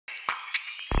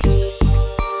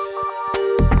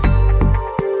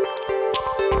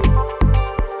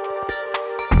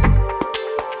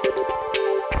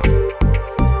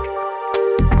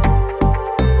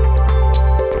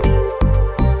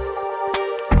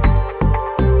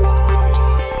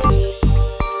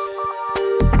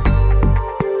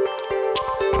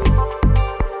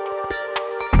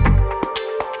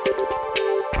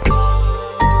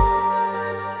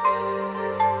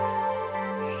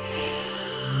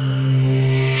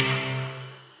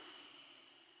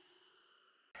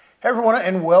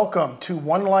and welcome to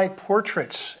One Light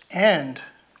Portraits. And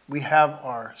we have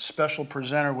our special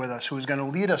presenter with us who is going to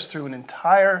lead us through an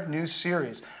entire new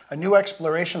series, a new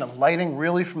exploration of lighting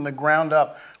really from the ground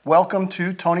up. Welcome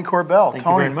to Tony Corbell. Thank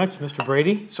you very much, Mr.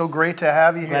 Brady. So great to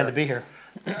have you here. Glad to be here.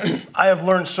 I have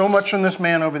learned so much from this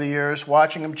man over the years,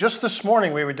 watching him. Just this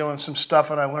morning we were doing some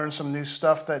stuff and I learned some new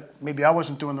stuff that maybe I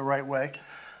wasn't doing the right way.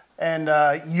 And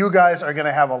you guys are going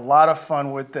to have a lot of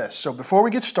fun with this. So before we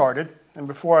get started, and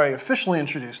before I officially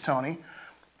introduce Tony,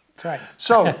 that's right.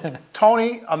 So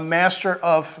Tony, a master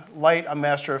of light, a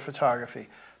master of photography.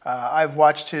 I've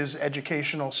watched his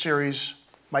educational series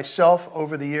myself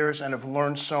over the years and have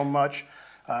learned so much.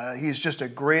 He's just a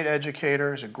great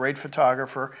educator, he's a great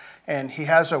photographer, and he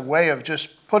has a way of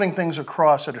just putting things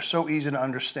across that are so easy to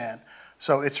understand.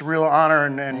 So it's a real honor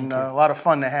and a lot of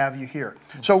fun to have you here.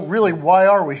 So really, why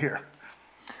are we here?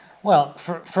 Well,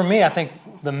 for me, I think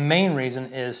the main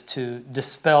reason is to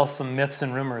dispel some myths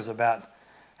and rumors about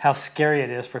how scary it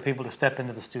is for people to step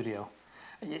into the studio.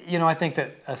 You know, I think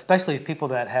that especially people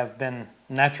that have been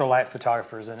natural light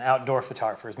photographers and outdoor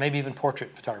photographers, maybe even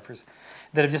portrait photographers,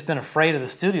 that have just been afraid of the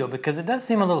studio because it does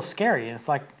seem a little scary. And it's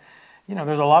like, you know,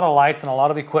 there's a lot of lights and a lot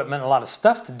of equipment, and a lot of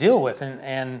stuff to deal with,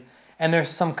 and there's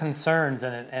some concerns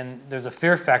in it, and there's a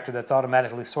fear factor that's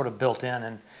automatically sort of built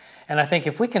in. And I think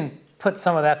if we can put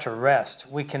some of that to rest,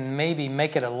 we can maybe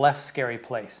make it a less scary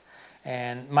place,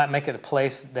 and might make it a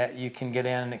place that you can get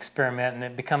in and experiment, and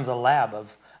it becomes a lab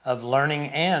of learning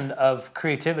and of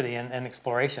creativity and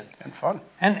exploration. And fun.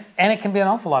 And it can be an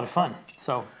awful lot of fun.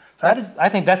 So I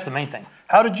think that's the main thing.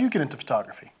 How did you get into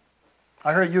photography?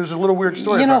 I heard you was a little weird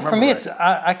story. You know, for me,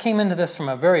 I came into this from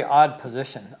a very odd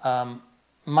position.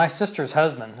 My sister's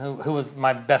husband, who was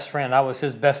my best friend, I was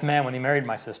his best man when he married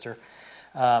my sister,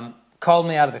 called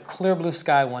me out of the clear blue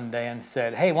sky one day and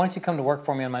said, "Hey, why don't you come to work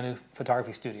for me in my new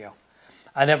photography studio?"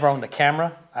 I never owned a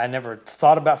camera. I never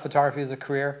thought about photography as a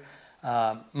career.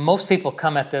 Most people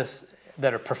come at this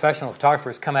that are professional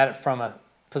photographers come at it from a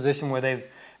position where they've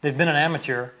been an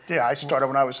amateur. Yeah, I started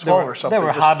when I was 12 or something. They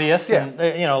were hobbyists, yeah.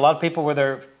 And you know, a lot of people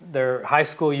were their high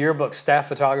school yearbook staff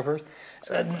photographers.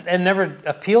 It never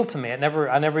appealed to me. I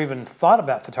never even thought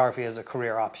about photography as a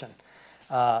career option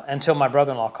until my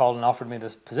brother-in-law called and offered me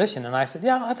this position, and I said,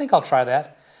 "Yeah, I think I'll try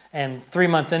that." And 3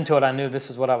 months into it, I knew this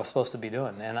is what I was supposed to be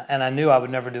doing, and I knew I would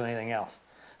never do anything else.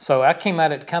 So I came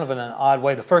at it kind of in an odd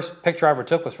way. The first picture I ever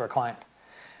took was for a client,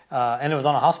 and it was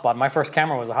on a Hasselblad. My first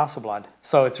camera was a Hasselblad.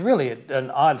 So it's really an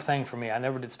odd thing for me. I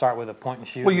never did start with a point and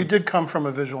shoot. Well, you did come from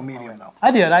a visual medium, though.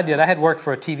 I did. I had worked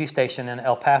for a TV station in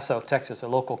El Paso, Texas, a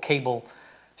local cable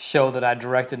show that I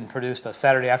directed and produced, a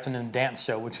Saturday afternoon dance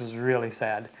show, which was really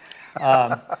sad.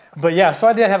 But yeah, so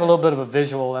I did have a little bit of a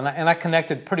visual, and I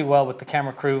connected pretty well with the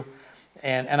camera crew,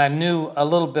 and I knew a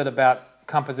little bit about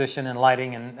composition and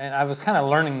lighting, and I was kind of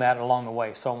learning that along the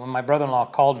way. So when my brother-in-law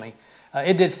called me,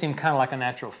 it did seem kind of like a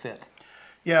natural fit.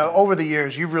 Yeah, so over the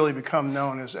years, you've really become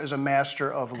known as a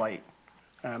master of light,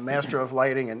 master of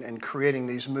lighting and creating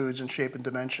these moods and shape and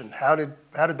dimension. How did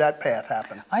that path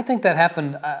happen? I think that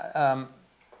happened.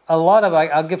 A lot of,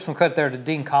 I'll give some credit there to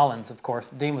Dean Collins, of course.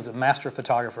 Dean was a master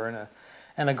photographer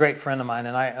and a great friend of mine.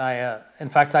 And in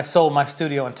fact, I sold my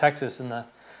studio in Texas in the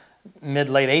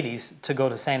mid-late 80s to go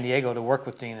to San Diego to work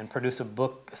with Dean and produce a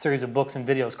series of books and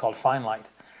videos called Fine Light.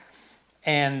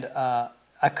 And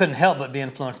I couldn't help but be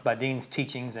influenced by Dean's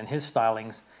teachings and his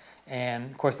stylings.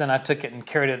 And of course, then I took it and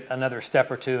carried it another step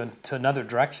or two into another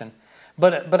direction.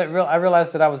 But I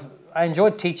realized that I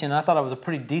enjoyed teaching, and I thought I was a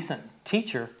pretty decent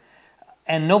teacher.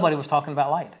 And nobody was talking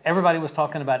about light. Everybody was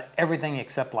talking about everything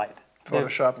except light.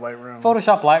 Photoshop Lightroom.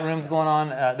 Photoshop Lightrooms going on.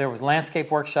 There was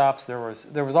landscape workshops. There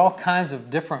was all kinds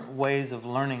of different ways of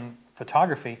learning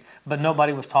photography, but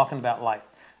nobody was talking about light.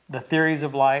 The theories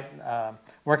of light,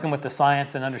 working with the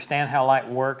science and understand how light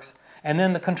works, and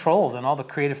then the controls and all the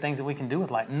creative things that we can do with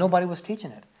light. Nobody was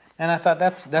teaching it. And I thought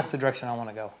that's the direction I want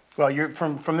to go. Well,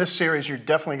 from this series, you're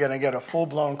definitely going to get a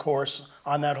full-blown course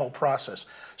on that whole process.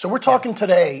 So we're talking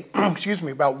today, excuse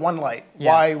me, about One Light.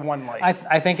 Yeah. Why One Light?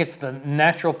 I think it's the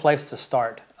natural place to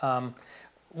start.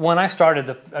 When I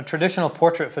started a traditional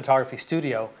portrait photography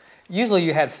studio, usually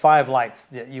you had 5 lights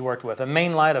that you worked with: a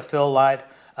main light, a fill light,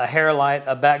 a hair light,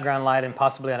 a background light, and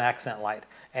possibly an accent light.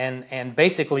 And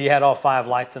basically, you had all 5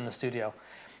 lights in the studio.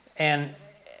 And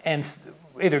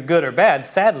either good or bad,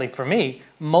 sadly for me,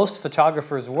 most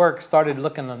photographers' work started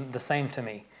looking the same to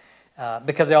me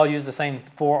because they all used the same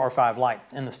 4 or 5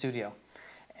 lights in the studio.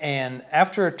 And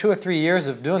after 2 or 3 years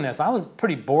of doing this, I was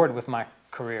pretty bored with my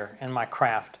career and my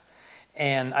craft.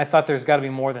 And I thought there's got to be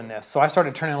more than this. So I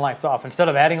started turning lights off. Instead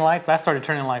of adding lights, I started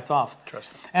turning lights off.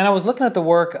 Interesting. And I was looking at the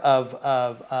work of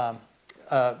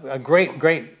a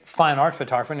great fine art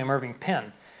photographer named Irving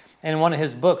Penn. And in one of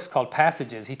his books called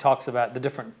Passages, he talks about the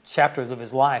different chapters of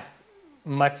his life,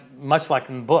 much like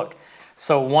in the book.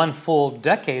 So one full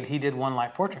decade, he did one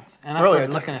light portraits. And I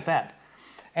started looking at that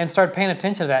and started paying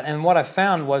attention to that. And what I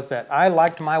found was that I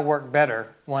liked my work better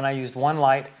when I used one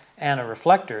light and a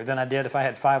reflector than I did if I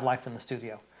had 5 lights in the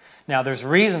studio. Now, there's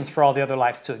reasons for all the other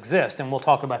lights to exist, and we'll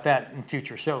talk about that in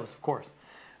future shows, of course.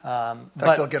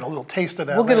 But you'll get a little taste of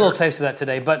that We'll later. get a little taste of that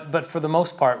today, but for the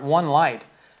most part, one light,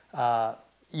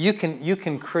 you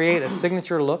can create a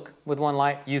signature look with one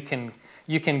light. You can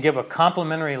give a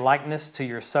complementary likeness to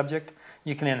your subject.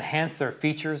 You can enhance their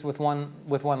features with one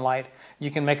light. You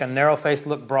can make a narrow face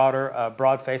look broader, a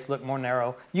broad face look more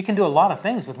narrow. You can do a lot of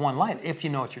things with one light if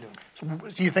you know what you're doing. So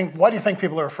why do you think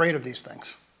people are afraid of these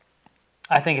things?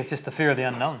 I think it's just the fear of the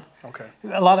unknown. Okay.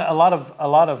 A lot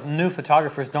of new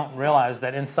photographers don't realize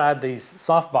that inside these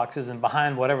soft boxes and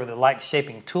behind whatever the light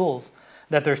shaping tools,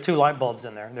 that there's 2 light bulbs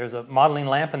in there. There's a modeling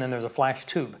lamp and then there's a flash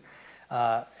tube.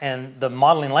 And the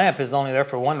modeling lamp is only there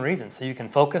for one reason, so you can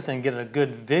focus and get a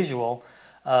good visual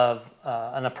of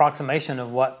an approximation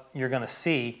of what you're going to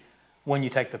see when you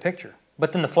take the picture.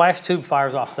 But then the flash tube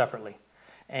fires off separately,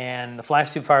 and the flash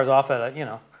tube fires off at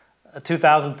a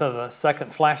 2,000th of a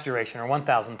second flash duration, or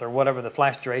 1,000th, or whatever the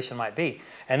flash duration might be,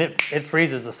 and it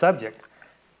freezes the subject,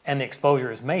 and the exposure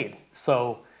is made.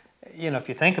 So, if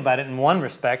you think about it in one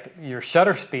respect, your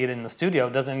shutter speed in the studio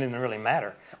doesn't even really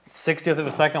matter. 60th of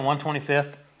a second,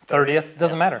 125th, 30th,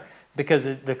 doesn't matter, because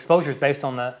the exposure is based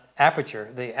on the aperture.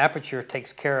 The aperture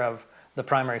takes care of the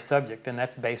primary subject, and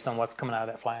that's based on what's coming out of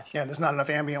that flash. Yeah, there's not enough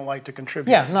ambient light to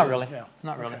contribute. Yeah, not really. Yeah.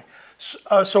 Not really.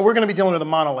 Okay. So we're going to be dealing with a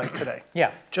monolight today.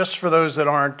 Yeah. Just for those that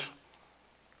aren't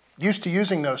used to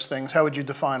using those things, how would you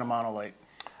define a monolight?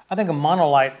 I think a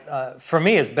monolight, for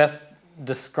me, is best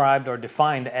described or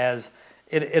defined as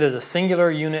it is a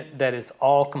singular unit that is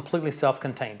all completely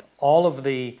self-contained. All of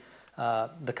the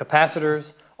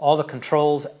capacitors, all the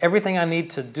controls, everything I need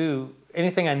to do,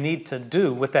 anything I need to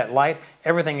do with that light,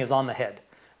 everything is on the head.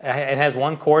 It has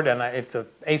one cord, and it's an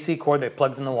AC cord that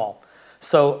plugs in the wall.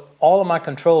 So all of my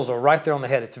controls are right there on the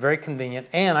head. It's very convenient,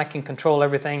 and I can control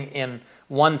everything in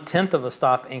 1/10 of a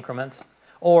stop increments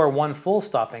or 1 full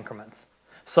stop increments.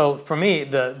 So for me,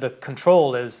 the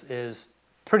control is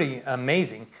pretty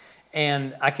amazing,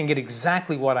 and I can get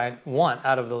exactly what I want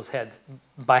out of those heads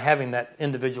by having that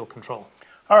individual control.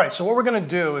 All right, so what we're going to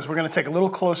do is we're going to take a little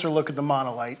closer look at the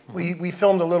monolight. We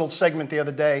filmed a little segment the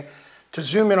other day to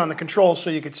zoom in on the controls so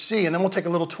you could see, and then we'll take a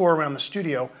little tour around the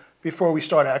studio before we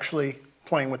start actually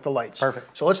playing with the lights.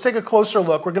 Perfect. So let's take a closer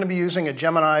look. We're going to be using a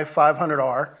Gemini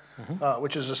 500R,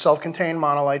 which is a self-contained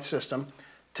monolight system.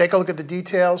 Take a look at the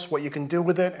details, what you can do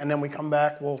with it, and then we come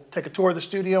back, we'll take a tour of the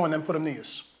studio and then put them to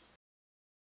use.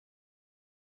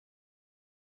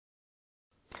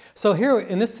 So here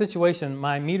in this situation,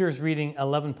 my meter is reading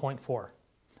 11.4.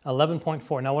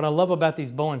 11.4. Now what I love about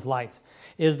these Bowens lights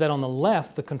is that on the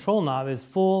left, the control knob is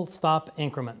full stop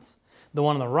increments. The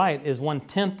one on the right is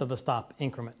 1/10 of a stop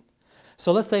increment.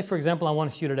 So let's say, for example, I want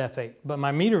to shoot at f8, but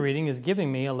my meter reading is giving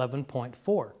me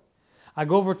 11.4. I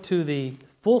go over to the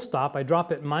full stop, I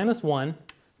drop it -1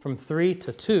 from 3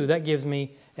 to 2, that gives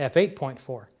me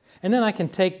f8.4. And then I can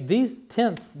take these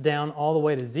tenths down all the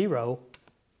way to 0,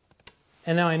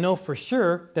 and now I know for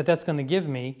sure that that's going to give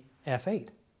me f8.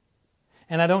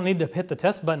 And I don't need to hit the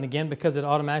test button again because it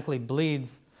automatically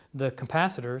bleeds the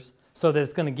capacitors so that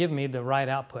it's going to give me the right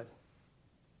output.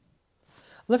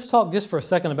 Let's talk just for a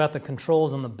second about the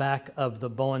controls on the back of the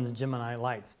Bowens Gemini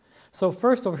lights. So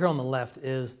first over here on the left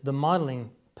is the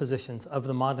modeling positions of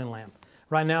the modeling lamp.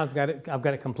 Right now I've got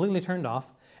it completely turned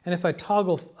off, and if I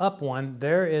toggle up one,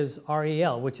 there is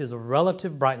REL, which is a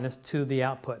relative brightness to the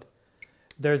output.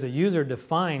 There's a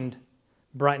user-defined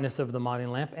brightness of the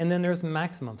modeling lamp, and then there's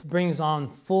maximum. It brings on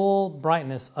full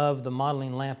brightness of the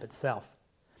modeling lamp itself.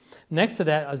 Next to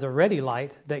that is a ready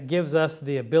light that gives us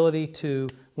the ability to,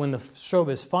 when the strobe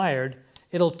is fired,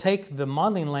 it'll take the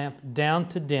modeling lamp down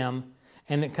to dim,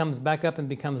 and it comes back up and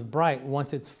becomes bright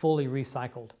once it's fully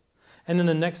recycled. And then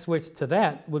the next switch to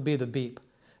that would be the beep.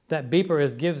 That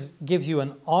beeper gives you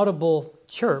an audible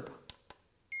chirp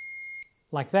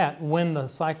like that when the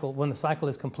cycle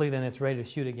is complete and it's ready to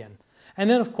shoot again. And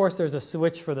then of course there's a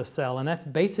switch for the cell, and that's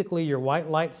basically your white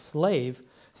light slave,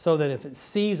 so that if it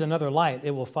sees another light,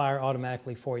 it will fire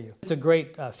automatically for you. It's a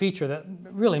great feature that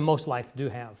really most lights do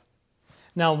have.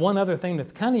 Now, one other thing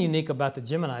that's kind of unique about the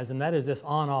Geminis, and that is this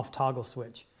on-off toggle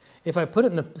switch. If I put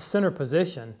it in the center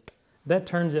position, that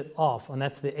turns it off, and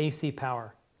that's the AC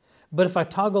power. But if I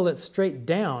toggle it straight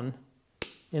down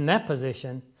in that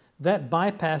position, that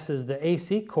bypasses the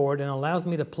AC cord and allows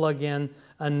me to plug in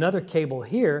another cable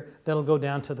here that'll go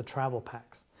down to the travel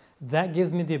packs. That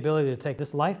gives me the ability to take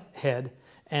this light head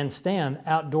and stand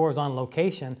outdoors on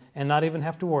location and not even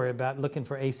have to worry about looking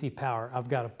for AC power. I've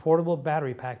got a portable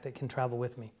battery pack that can travel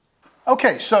with me.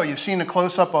 Okay, so you've seen a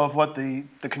close-up of what the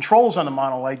controls on the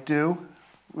monolight do.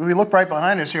 When we look right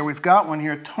behind us here, we've got one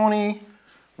here. Tony,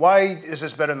 why is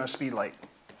this better than the speed light?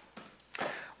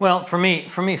 Well, for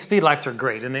me, speed lights are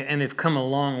great, and they've come a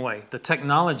long way. The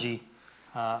technology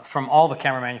from all the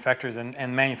camera manufacturers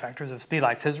and manufacturers of speed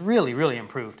lights has really, really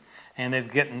improved. And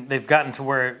they've gotten to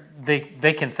where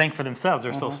they can think for themselves.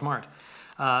 They're so smart.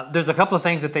 There's a couple of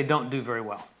things that they don't do very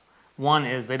well. One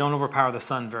is they don't overpower the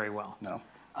sun very well. No.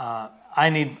 I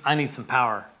need some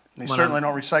power. They certainly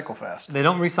don't recycle fast. They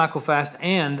don't recycle fast,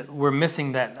 and we're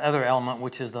missing that other element,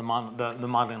 which is the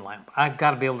modeling light. I've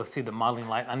got to be able to see the modeling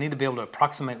light. I need to be able to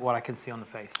approximate what I can see on the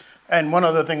face. And one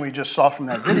other thing we just saw from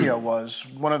that video was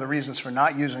one of the reasons for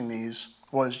not using these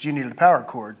was you needed a power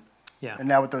cord. Yeah. And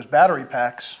now with those battery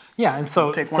packs, yeah, and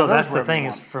so that's the thing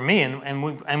is for me, and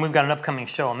we've got an upcoming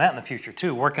show on that in the future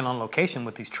too, working on location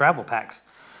with these travel packs.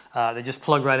 They just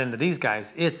plug right into these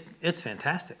guys. It's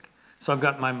fantastic. So I've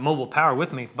got my mobile power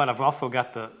with me, but I've also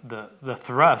got the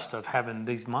thrust of having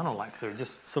these monolights. They're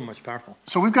just so much powerful.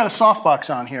 So we've got a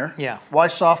softbox on here. Yeah. Why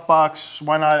softbox?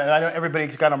 Why not? I know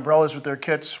everybody's got umbrellas with their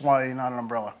kits. Why not an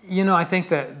umbrella? You know, I think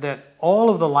that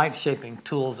all of the light shaping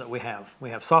tools that we have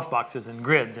softboxes and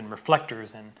grids and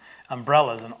reflectors and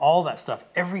umbrellas and all that stuff.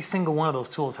 Every single one of those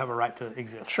tools have a right to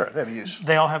exist. Sure, they have a use.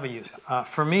 They all have a use.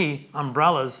 For me,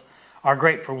 umbrellas are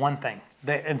great for one thing.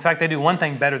 In fact, they do one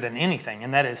thing better than anything,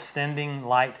 and that is sending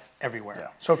light everywhere. Yeah.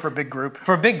 So for a big group?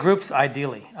 For big groups,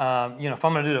 ideally. You know, if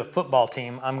I'm going to do a football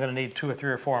team, I'm going to need 2 or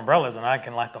 3 or 4 umbrellas, and I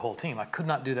can light the whole team. I could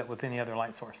not do that with any other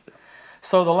light source.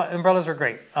 So the umbrellas are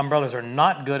great. Umbrellas are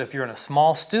not good if you're in a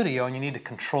small studio and you need to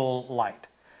control light.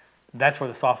 That's where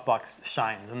the softbox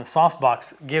shines. And the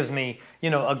softbox gives me, you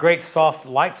know, a great soft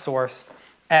light source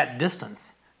at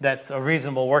distance. That's a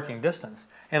reasonable working distance.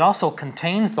 It also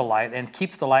contains the light and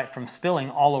keeps the light from spilling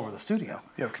all over the studio.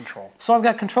 You have control. So I've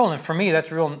got control, and for me, that's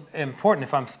real important.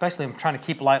 If I'm trying to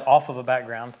keep light off of a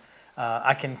background,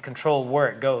 I can control where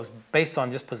it goes based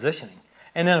on just positioning.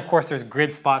 And then, of course, there's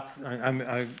grid spots,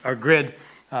 egg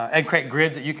crate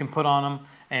grids that you can put on them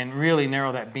and really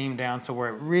narrow that beam down so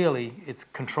where it's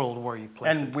controlled where you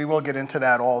place it. And we will get into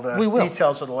that, all the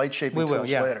details of the light shaping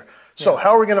tools later. So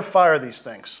how are we going to fire these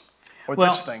things, or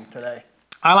this thing today?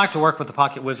 I like to work with the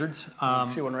Pocket Wizards.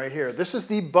 See one right here. This is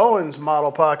the Bowens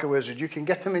model Pocket Wizard. You can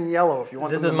get them in yellow if you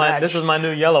want them to match. This is my new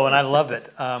yellow, and I love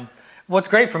it. What's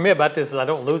great for me about this is I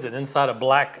don't lose it inside the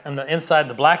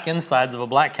black insides of a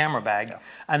black camera bag. Yeah.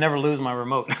 I never lose my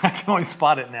remote. I can always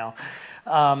spot it now.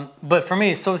 But for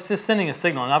me, so it's just sending a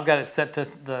signal, and I've got it set to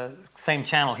the same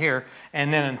channel here.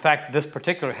 And then, in fact, this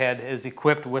particular head is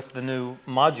equipped with the new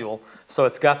module, so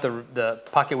it's got the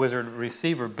Pocket Wizard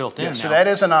receiver built in now. So that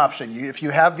is an option. If you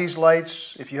have these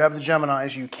lights, if you have the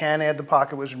Geminis, you can add the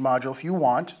Pocket Wizard module if you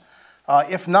want.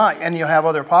 If not, and you have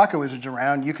other Pocket Wizards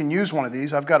around, you can use one of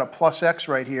these. I've got a Plus X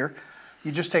right here.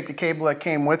 You just take the cable that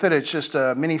came with it. It's just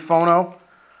a mini phono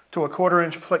to a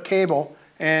 1/4-inch cable,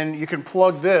 and you can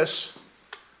plug this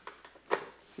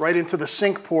right into the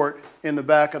sync port in the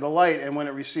back of the light, and when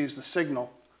it receives the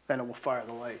signal, then it will fire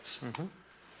the lights.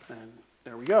 And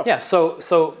there we go. Yeah,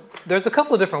 so there's a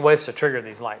couple of different ways to trigger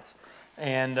these lights,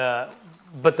 and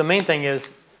but the main thing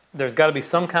is there's got to be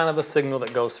some kind of a signal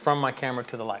that goes from my camera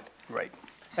to the light. Right.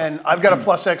 So, and I've got a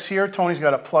Plus X here. Tony's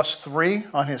got a Plus 3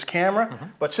 on his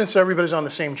camera, but since everybody's on the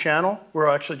same channel, we're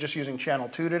actually just using channel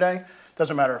 2 today.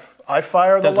 Doesn't matter if I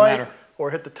fire the light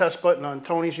or hit the test button on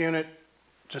Tony's unit,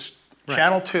 just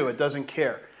channel 2, it doesn't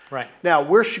care. Right. Now,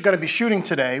 we're going to be shooting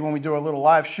today, when we do our little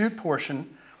live shoot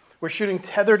portion, we're shooting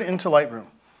tethered into Lightroom.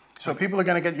 So people are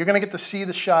you're going to get to see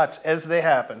the shots as they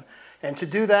happen. And to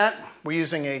do that, we're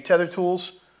using a Tether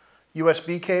Tools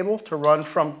USB cable to run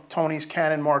from Tony's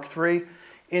Canon Mark III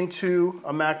into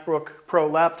a MacBook Pro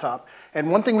laptop.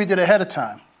 And one thing we did ahead of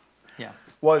time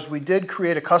was we did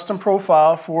create a custom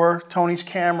profile for Tony's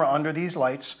camera under these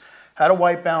lights, had a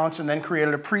white balance, and then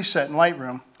created a preset in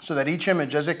Lightroom so that each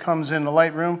image, as it comes in the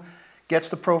Lightroom, gets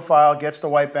the profile, gets the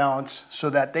white balance, so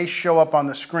that they show up on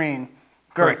the screen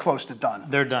very close to done.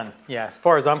 They're done, yeah, as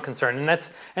far as I'm concerned. And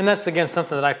that's again,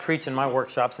 something that I preach in my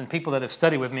workshops, and people that have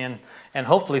studied with me, and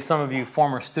hopefully some of you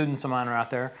former students of mine are out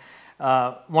there.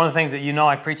 One of the things that you know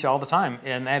I preach all the time,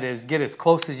 and that is get as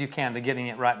close as you can to getting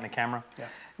it right in the camera. Yeah.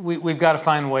 We've got to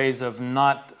find ways of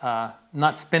not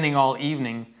spending all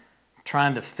evening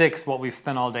trying to fix what we've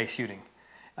spent all day shooting.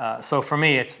 So for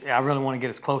me, I really want to get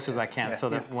as close as I can so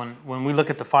that when we look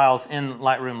at the files in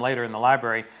Lightroom later in the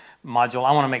library module,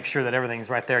 I want to make sure that everything's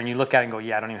right there, and you look at it and go,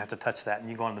 yeah, I don't even have to touch that, and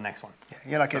you go on to the next one. Yeah,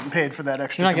 you're not getting paid for that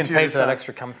extra. You're not getting paid for that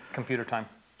extra computer time.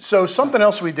 So something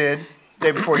else we did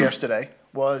day before yesterday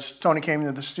was Tony came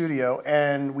into the studio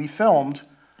and we filmed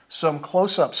some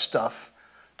close-up stuff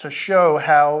to show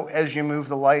how, as you move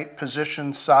the light,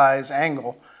 position, size,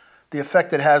 angle, the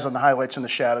effect it has on the highlights and the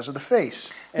shadows of the face.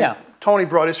 And Tony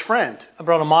brought his friend. I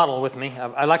brought a model with me.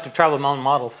 I like to travel with my own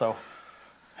model, so.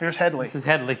 Here's Headley. This is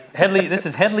Headley. This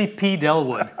is Headley P.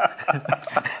 Delwood.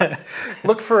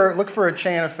 Look for a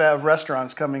chain of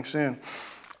restaurants coming soon.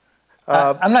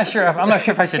 I'm not sure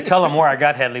if I should tell them where I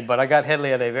got Headley, but I got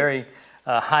Headley at a very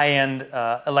high-end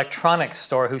electronics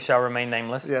store who shall remain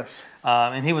nameless. Yes.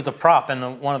 And he was a prop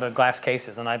in one of the glass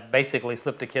cases, and I basically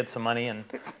slipped a kid some money and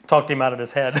talked him out of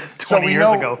his head 20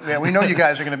 years ago. Yeah, we know you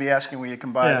guys are going to be asking where you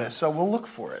can buy this, so we'll look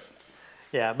for it.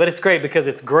 Yeah, but it's great because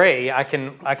it's gray. I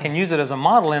can use it as a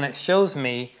model, and it shows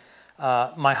me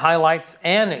my highlights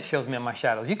and it shows me my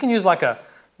shadows. You can use like a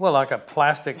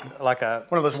plastic, like a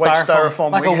one of those white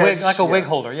styrofoam wig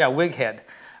holder, wig head,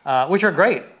 which are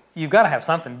great. You've got to have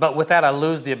something, but with that I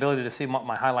lose the ability to see what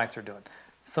my highlights are doing.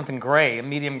 Something gray, a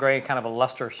medium gray, kind of a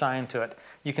luster shine to it.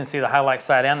 You can see the highlight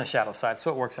side and the shadow side, so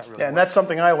it works out really well. Yeah, and that's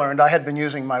something I learned. I had been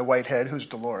using my white head, who's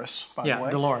Dolores, by the way. Yeah,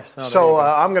 Dolores. Oh, so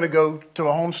I'm going to go to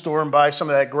a home store and buy some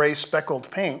of that gray speckled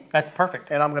paint. That's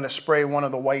perfect. And I'm going to spray one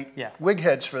of the white wig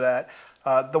heads for that.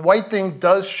 The white thing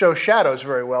does show shadows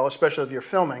very well, especially if you're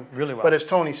filming. Really well. But as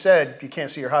Tony said, you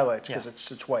can't see your highlights because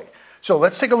it's white. So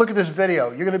let's take a look at this video.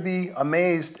 You're going to be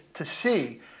amazed to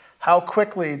see how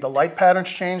quickly the light patterns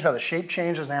change, how the shape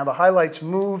changes, and how the highlights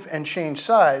move and change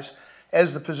size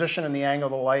as the position and the angle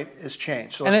of the light is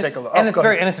changed. So let's take a look. And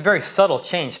it's a very subtle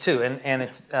change too, and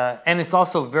it's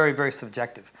also very, very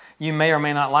subjective. You may or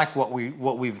may not like what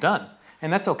we've done,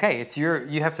 and that's okay.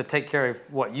 You have to take care of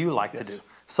what you like to do.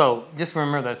 So just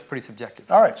remember that it's pretty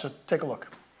subjective. All right, so take a look.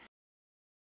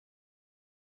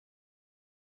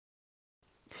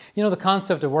 You know, the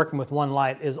concept of working with one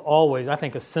light is always, I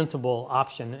think, a sensible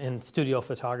option in studio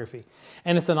photography.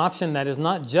 And it's an option that is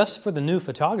not just for the new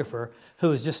photographer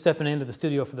who is just stepping into the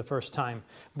studio for the first time,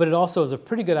 but it also is a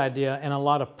pretty good idea, and a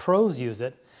lot of pros use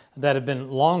it that have been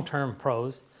long-term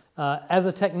pros as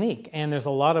a technique. And there's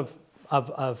a lot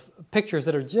of pictures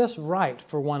that are just right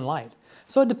for one light.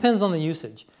 So it depends on the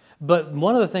usage. But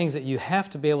one of the things that you have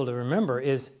to be able to remember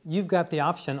is you've got the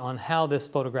option on how this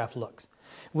photograph looks.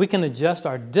 We can adjust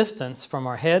our distance from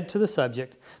our head to the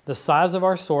subject, the size of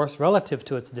our source relative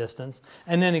to its distance,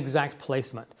 and then exact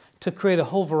placement to create a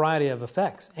whole variety of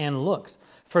effects and looks.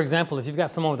 For example, if you've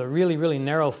got someone with a really, really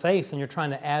narrow face and you're trying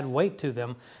to add weight to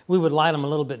them, we would light them a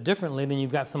little bit differently than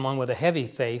you've got someone with a heavy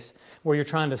face where you're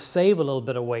trying to save a little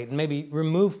bit of weight and maybe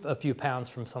remove a few pounds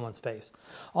from someone's face.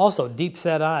 Also, deep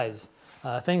set eyes,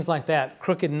 things like that,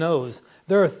 crooked nose.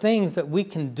 There are things that we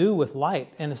can do with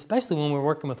light, and especially when we're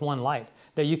working with one light,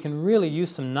 that you can really use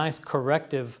some nice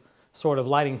corrective sort of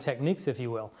lighting techniques, if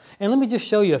you will. And let me just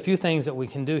show you a few things that we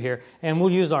can do here, and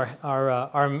we'll use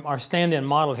our stand-in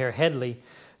model here, Headley,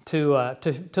 to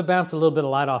bounce a little bit of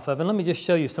light off of. And let me just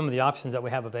show you some of the options that we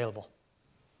have available.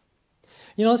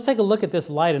 You know, let's take a look at this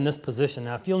light in this position.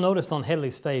 Now, if you'll notice on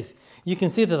Headley's face, you can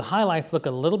see that the highlights look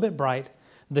a little bit bright.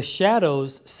 The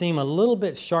shadows seem a little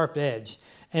bit sharp edge,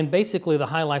 and basically the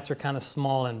highlights are kind of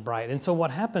small and bright. And so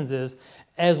what happens is,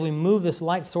 as we move this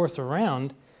light source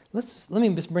around, let me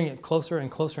just bring it closer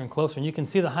and closer and closer, and you can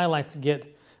see the highlights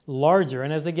get larger,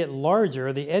 and as they get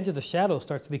larger, the edge of the shadow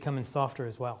starts becoming softer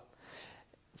as well.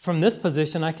 From this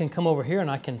position, I can come over here and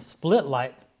I can split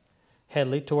light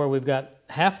Headley to where we've got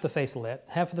half the face lit,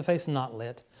 half of the face not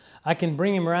lit. I can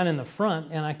bring him around in the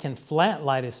front and I can flat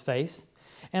light his face,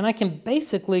 and I can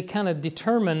basically kind of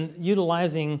determine,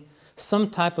 utilizing some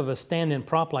type of a stand-in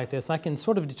prop like this, I can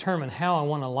sort of determine how I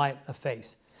want to light a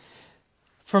face.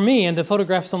 For me, and to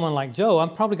photograph someone like Joe, I'm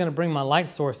probably going to bring my light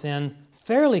source in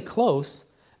fairly close,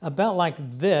 about like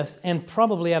this, and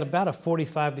probably at about a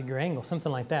 45-degree angle,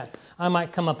 something like that. I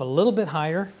might come up a little bit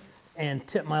higher and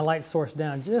tip my light source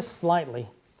down just slightly.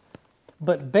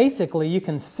 But basically, you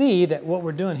can see that what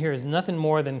we're doing here is nothing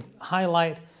more than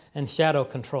highlight and shadow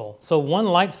control. So one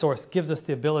light source gives us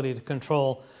the ability to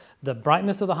control the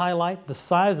brightness of the highlight, the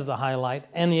size of the highlight,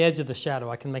 and the edge of the shadow.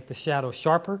 I can make the shadow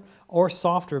sharper or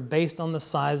softer based on the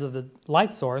size of the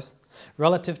light source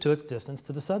relative to its distance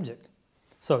to the subject.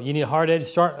 So you need a hard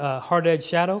edge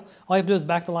shadow, all you have to do is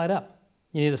back the light up.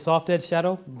 You need a soft edge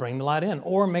shadow, bring the light in,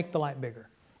 or make the light bigger.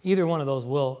 Either one of those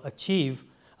will achieve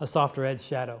a softer edge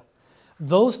shadow.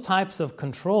 Those types of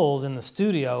controls in the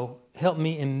studio help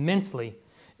me immensely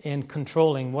in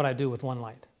controlling what I do with one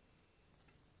light.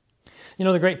 You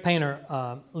know, the great painter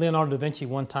Leonardo da Vinci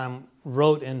one time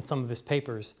wrote in some of his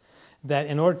papers that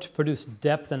in order to produce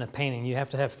depth in a painting, you have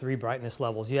to have 3 brightness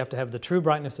levels. You have to have the true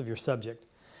brightness of your subject,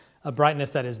 a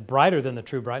brightness that is brighter than the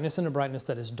true brightness, and a brightness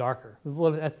that is darker.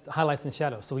 Well, that's highlights and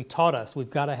shadows. So he taught us we've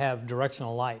got to have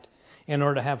directional light in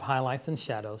order to have highlights and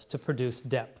shadows to produce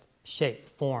depth, shape,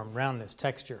 form, roundness,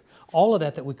 texture, all of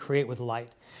that we create with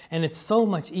light. And it's so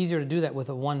much easier to do that with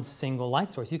one single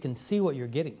light source. You can see what you're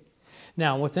getting.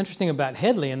 Now, what's interesting about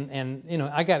Headley, and you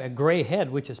know, I got a gray head,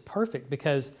 which is perfect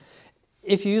because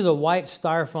if you use a white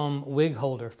styrofoam wig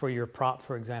holder for your prop,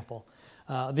 for example,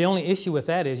 the only issue with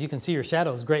that is you can see your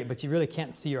shadows great, but you really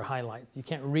can't see your highlights. You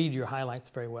can't read your highlights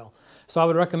very well. So I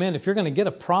would recommend if you're going to get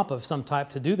a prop of some type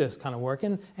to do this kind of work,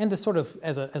 and to sort of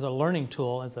as a learning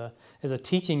tool, as a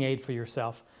teaching aid for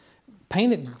yourself,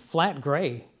 paint it flat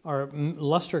gray or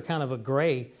luster kind of a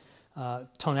gray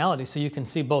tonality so you can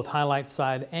see both highlight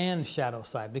side and shadow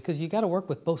side, because you got to work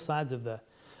with both sides of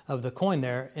the coin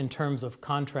there in terms of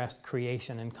contrast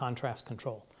creation and contrast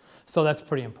control. So that's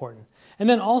pretty important. And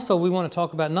then also we want to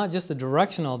talk about not just the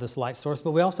directional of this light source,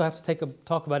 but we also have to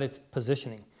talk about its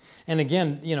positioning. And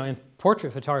again, you know, in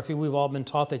portrait photography, we've all been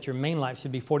taught that your main light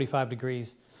should be 45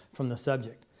 degrees from the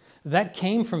subject. That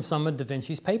came from some of Da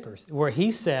Vinci's papers, where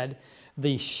he said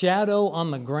the shadow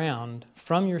on the ground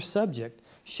from your subject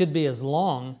should be as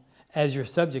long as your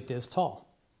subject is tall.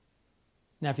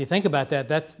 Now, if you think about that,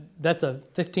 that's a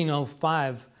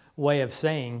 1505 way of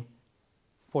saying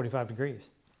 45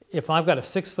 degrees. If I've got a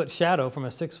 6-foot shadow from a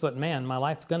 6-foot man, my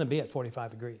light's going to be at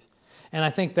 45 degrees. And I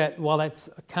think that while that's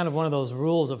kind of one of those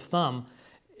rules of thumb,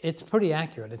 it's pretty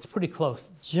accurate. It's pretty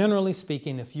close. Generally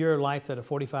speaking, if your light's at a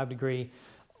 45 degree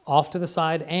off to the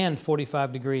side and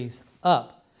 45 degrees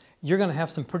up, you're going to have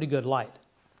some pretty good light.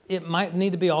 It might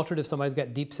need to be altered if somebody's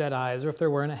got deep set eyes, or if they're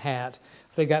wearing a hat,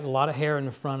 if they've got a lot of hair in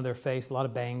the front of their face, a lot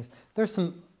of bangs. There's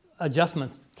some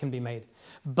adjustments can be made.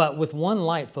 But with one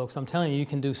light, folks, I'm telling you, you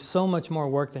can do so much more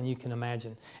work than you can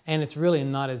imagine. And it's really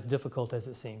not as difficult as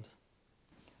it seems.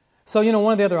 So, you know,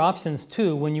 one of the other options,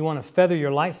 too, when you want to feather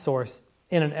your light source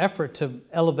in an effort to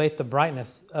elevate the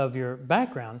brightness of your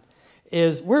background,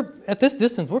 is at this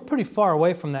distance, we're pretty far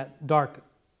away from that dark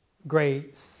gray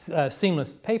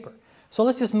seamless paper. So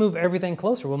let's just move everything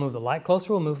closer. We'll move the light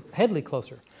closer, we'll move Headley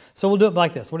closer. So we'll do it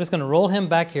like this. We're just going to roll him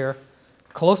back here,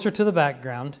 closer to the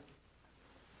background,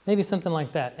 maybe something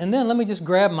like that. And then let me just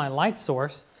grab my light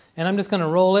source, and I'm just going to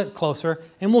roll it closer,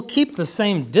 and we'll keep the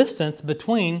same distance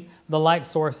between the light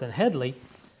source and Headley.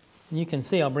 And you can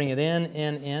see I'll bring it in,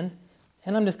 and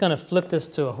I'm just going to flip this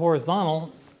to a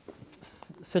horizontal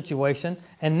situation.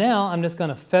 And now I'm just going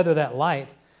to feather that light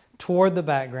toward the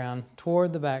background,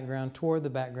 toward the background, toward the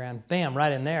background. Bam,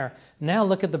 right in there. Now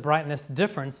look at the brightness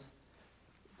difference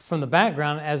from the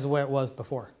background as the way it was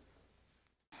before.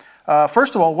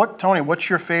 First of all, Tony, what's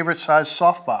your favorite size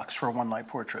softbox for a one-light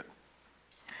portrait?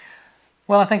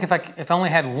 Well, I think if I only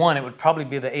had one, it would probably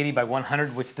be the 80 by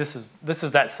 100, which this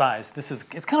is that size.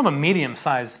 It's kind of a medium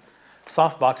size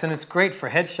softbox, and it's great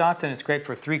for headshots, and it's great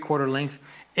for 3/4 length.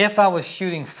 If I was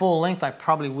shooting full length, I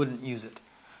probably wouldn't use it.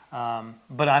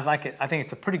 But I like it. I think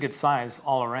it's a pretty good size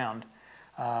all around.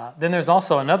 Then there's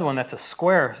also another one that's a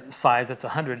square size. That's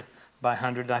 100 by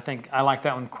 100. I think I like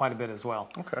that one quite a bit as well.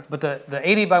 Okay. But the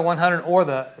 80 by 100 or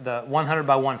the 100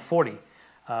 by 140,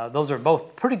 those are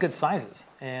both pretty good sizes.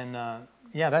 And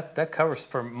yeah, that covers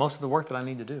for most of the work that I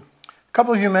need to do. A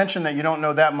couple of you mentioned that you don't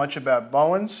know that much about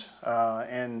Bowens,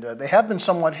 and they have been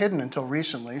somewhat hidden until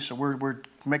recently, so we're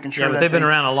making sure that they've been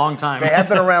around a long time. They have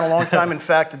been around a long time. In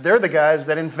fact, they're the guys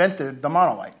that invented the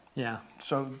monolight. Yeah,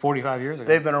 so 45 years ago.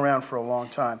 They've been around for a long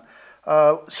time.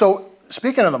 So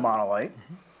speaking of the monolight,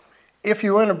 if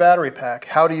you're in a battery pack,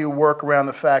 how do you work around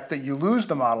the fact that you lose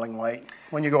the modeling light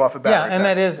when you go off a battery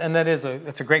pack? Yeah,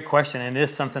 it's a great question, and it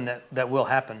is something that will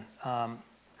happen.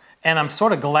 And I'm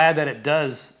sort of glad that it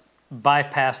does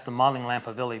bypass the modeling lamp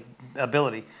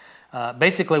ability.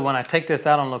 Basically, when I take this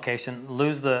out on location,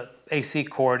 lose the AC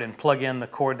cord and plug in the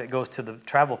cord that goes to the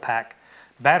travel pack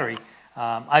battery,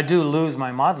 I do lose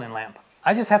my modeling lamp.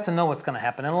 I just have to know what's going to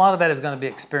happen, and a lot of that is going to be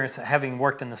experience, having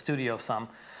worked in the studio some.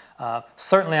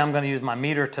 Certainly, I'm going to use my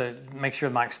meter to make sure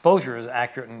my exposure is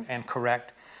accurate and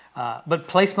correct. But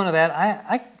placement of that,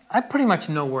 I pretty much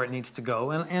know where it needs to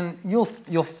go, and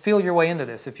you'll feel your way into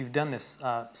this. If you've done this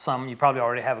some, you probably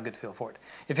already have a good feel for it.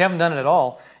 If you haven't done it at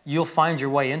all, you'll find your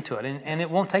way into it, and it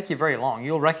won't take you very long.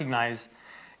 You'll recognize,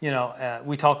 you know,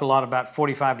 we talk a lot about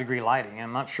 45-degree lighting.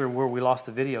 I'm not sure where we lost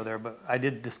the video there, but I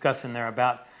did discuss in there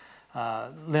about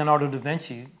Leonardo da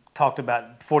Vinci talked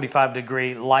about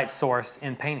 45-degree light source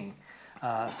in painting.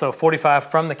 So 45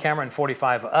 from the camera and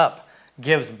 45 up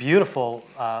gives beautiful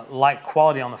light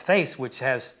quality on the face, which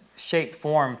has shape,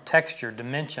 form, texture,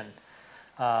 dimension,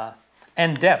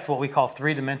 and depth, what we call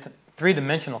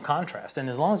three-dimensional contrast. And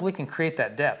as long as we can create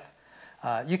that depth,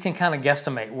 you can kind of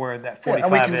guesstimate where that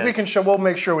 45 is. We'll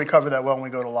make sure we cover that when we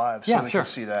go to live, so Yeah, we sure. can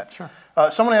see that. Sure.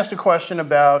 Someone asked a question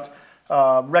about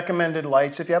recommended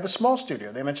lights if you have a small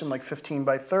studio. They mentioned like 15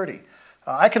 by 30.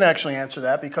 I can actually answer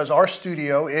that because our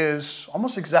studio is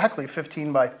almost exactly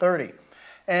 15 by 30.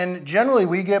 And generally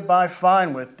we get by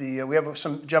fine with we have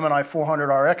some Gemini 400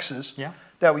 RXs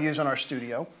that we use in our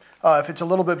studio. If it's a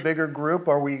little bit bigger group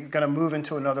or we're going to move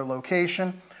into another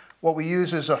location, what we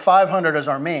use is a 500 as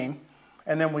our main,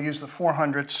 and then we'll use the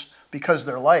 400s because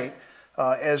they're light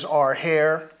as our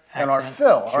hair and our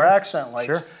fill, our accent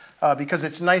lights. Because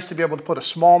it's nice to be able to put a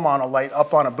small mono light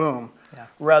up on a boom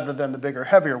rather than the bigger,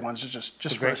 heavier ones. It's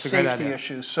just for a safety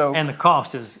issue. So and the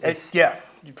cost is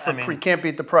you can't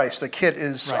beat the price. The kit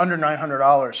is under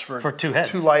 $900 for two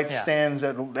heads, 2 light stands,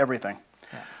 and everything.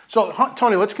 So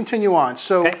Tony, let's continue on.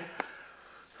 So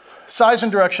size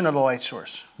and direction of the light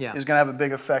source is going to have a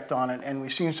big effect on it, and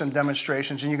we've seen some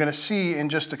demonstrations, and you're going to see in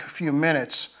just a few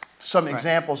minutes some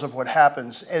examples of what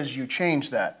happens as you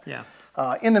change that.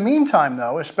 In the meantime,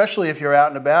 though, especially if you're out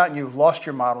and about and you've lost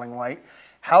your modeling light,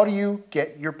 how do you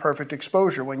get your perfect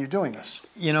exposure when you're doing this?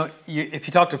 You know, if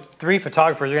you talk to 3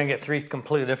 photographers, you're going to get 3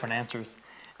 completely different answers.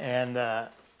 And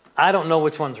I don't know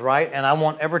which one's right, and I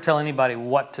won't ever tell anybody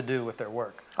what to do with their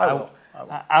work. I will.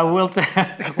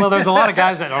 Well, there's a lot of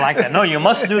guys that are like that. No, you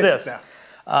must do this.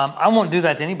 I won't do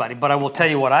that to anybody, but I will tell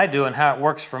you what I do and how it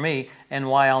works for me and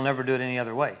why I'll never do it any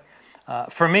other way.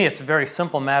 For me, it's a very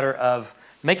simple matter of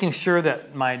making sure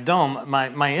that my dome,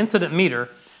 my incident meter,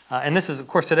 and this is, of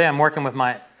course, today I'm working with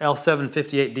my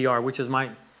L758DR, which is my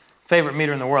favorite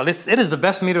meter in the world. It is the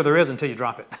best meter there is until you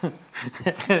drop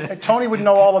it. Tony would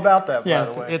know all about that, by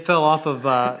the way. It fell off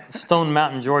of Stone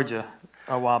Mountain, Georgia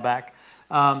a while back.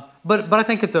 But I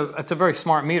think it's a very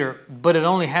smart meter, but it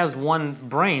only has one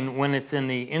brain when it's in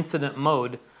the incident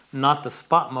mode, not the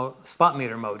spot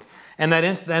meter mode. And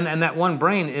that one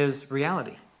brain is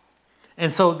reality.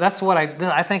 And so that's what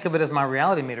I think of it as my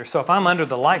reality meter. So if I'm under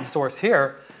the light source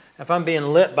here, if I'm being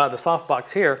lit by the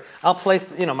softbox here, I'll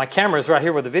place, my camera is right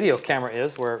here where the video camera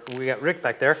is, where we got Rick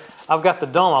back there. I've got the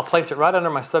dome, I'll place it right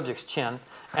under my subject's chin,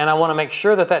 and I want to make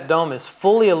sure that that dome is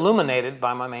fully illuminated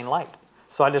by my main light.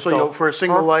 So I just go for a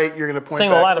single light, you're going to point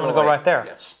single back light, to I'm going to go right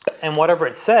there. And whatever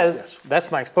it says,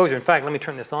 that's my exposure. In fact, let me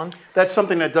turn this on. That's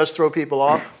something that does throw people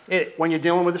off. When you're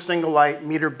dealing with a single light,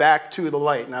 meter back to the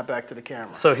light, not back to the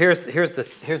camera. So here's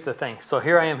the thing. So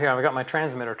here I am here. I've got my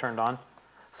transmitter turned on.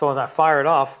 So as I fire it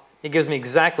off, it gives me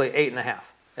exactly 8.5,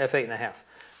 f8.5.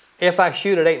 If I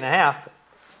shoot at 8.5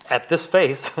 at this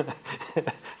face,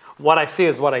 what I see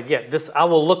is what I get. I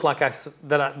will look like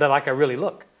like I really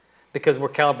look, because we're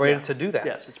calibrated to do that.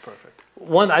 Yes, it's perfect.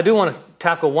 I do want to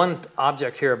tackle one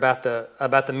object here about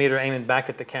the meter aiming back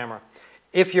at the camera.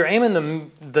 If you're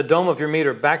aiming the dome of your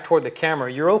meter back toward the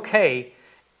camera, you're okay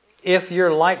if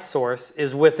your light source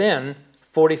is within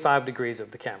 45 degrees of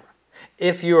the camera.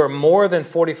 If you are more than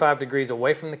 45 degrees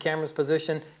away from the camera's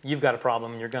position, you've got a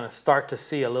problem, and you're going to start to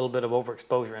see a little bit of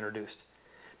overexposure introduced,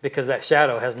 because that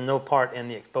shadow has no part in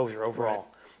the exposure overall. Right.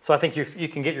 So I think you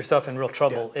can get yourself in real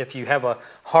trouble if you have a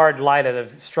hard light at a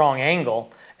strong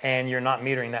angle and you're not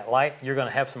metering that light. You're going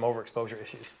to have some overexposure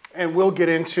issues. And we'll get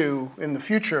into, in the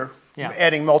future,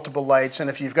 adding multiple lights. And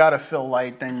if you've got a fill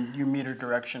light, then your meter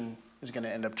direction is going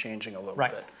to end up changing a little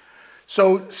bit.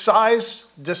 So size,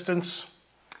 distance,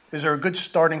 is there a good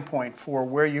starting point for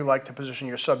where you like to position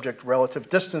your subject relative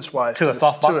distance-wise to a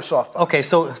softbox? Okay,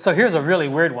 so here's a really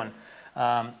weird one.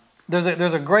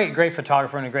 There's a great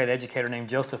photographer and a great educator named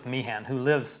Joseph Meehan who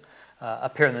lives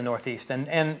up here in the Northeast.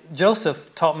 And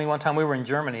Joseph taught me one time, we were in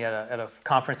Germany at a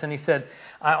conference, and he said,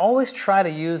 I always try to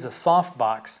use a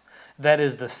softbox that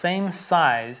is the same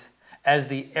size as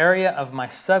the area of my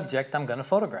subject I'm going to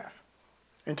photograph.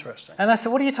 Interesting. And I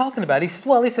said, what are you talking about? He said,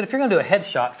 well, if you're going to do a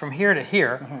headshot from here to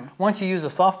here, why don't you use a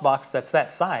softbox that's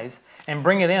that size and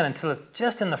bring it in until it's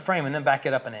just in the frame and then back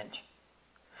it up an inch.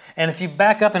 And if you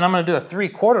back up and I'm going to do a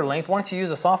 3/4 length, why don't you use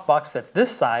a softbox that's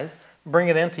this size, bring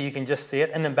it in till you can just see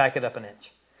it, and then back it up an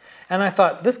inch. And I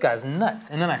thought, this guy's nuts.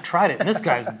 And then I tried it, and this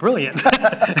guy's brilliant.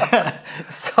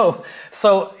 So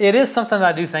it is something that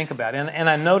I do think about. And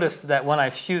I noticed that when I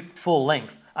shoot full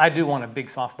length, I do want a big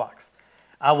softbox.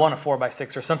 I want a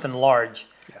 4x6 or something large,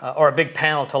 or a big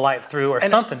panel to light through, or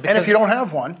something. And if you don't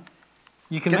have one,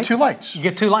 you can get 2 lights. You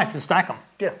get 2 lights and stack them.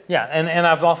 Yeah. Yeah, and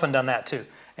I've often done that too.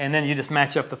 and then you just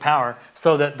match up the power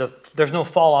so that there's no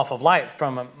fall off of light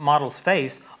from a model's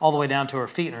face all the way down to her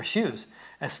feet and her shoes,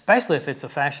 especially if it's a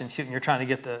fashion shoot and you're trying to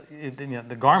get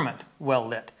the garment well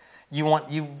lit. You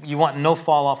want no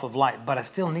fall off of light, but I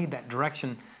still need that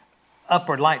direction,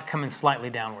 upward light coming slightly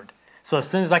downward. So as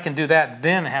soon as I can do that,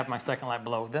 then have my second light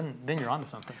below, then you're onto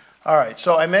something. All right,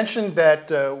 so I mentioned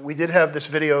that we did have this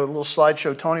video, a little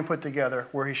slideshow Tony put together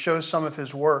where he shows some of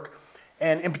his work.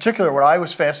 And in particular, what I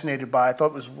was fascinated by, I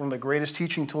thought was one of the greatest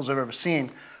teaching tools I've ever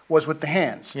seen, was with the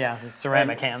hands. Yeah, the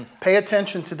ceramic hands. Pay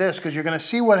attention to this, because you're going to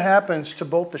see what happens to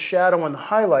both the shadow and the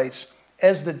highlights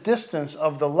as the distance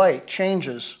of the light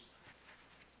changes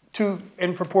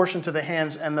in proportion to the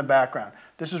hands and the background.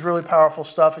 This is really powerful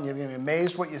stuff, and you're going to be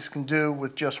amazed what you can do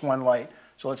with just one light.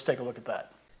 So let's take a look at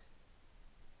that.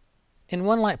 In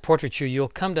one light portraiture, you'll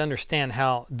come to understand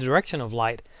how the direction of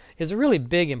light is a really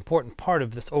big, important part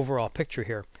of this overall picture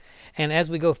here. And as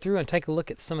we go through and take a look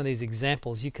at some of these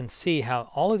examples, you can see how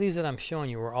all of these that I'm showing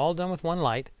you were all done with one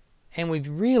light, and we've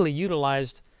really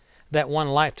utilized that one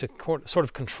light to sort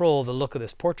of control the look of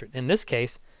this portrait. In this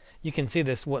case, you can see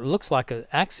this, what looks like an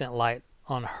accent light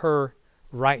on her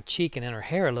right cheek and in her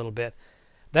hair a little bit.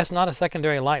 That's not a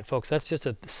secondary light, folks. That's just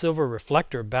a silver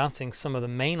reflector bouncing some of the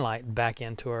main light back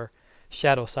into her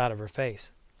shadow side of her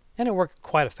face. And it worked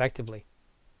quite effectively.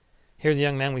 Here's a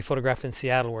young man we photographed in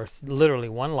Seattle where it's literally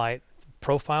one light, it's a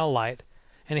profile light,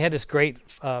 and he had this great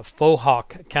faux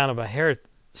hawk kind of a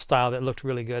hairstyle that looked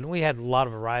really good. And we had a lot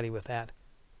of variety with that.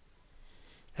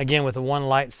 Again, with the one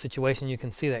light situation, you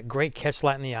can see that great catch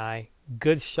light in the eye,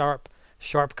 good sharp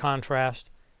contrast,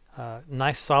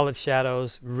 nice solid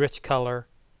shadows, rich color.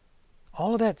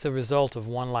 All of that's a result of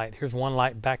one light. Here's one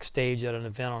light backstage at an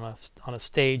event on a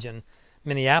stage in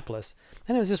Minneapolis.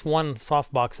 And it was just one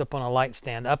softbox up on a light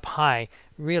stand, up high,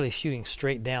 really shooting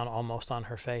straight down almost on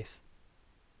her face.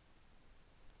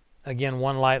 Again,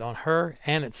 one light on her,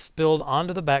 and it spilled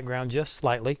onto the background just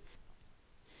slightly.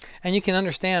 And you can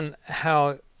understand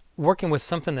how working with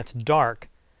something that's dark,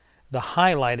 the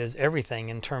highlight is everything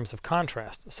in terms of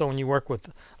contrast. So when you work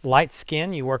with light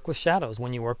skin, you work with shadows.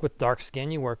 When you work with dark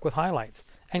skin, you work with highlights.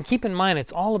 And keep in mind,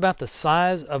 it's all about the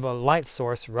size of a light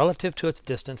source relative to its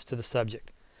distance to the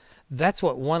subject. That's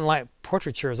what one light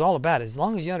portraiture is all about. As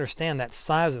long as you understand that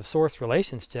size of source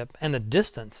relationship and the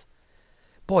distance,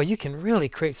 boy, you can really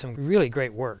create some really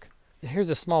great work. Here's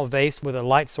a small vase with a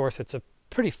light source that's a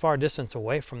pretty far distance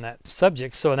away from that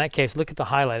subject. So in that case, look at the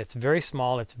highlight. It's very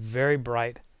small, it's very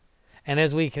bright. And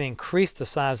as we can increase the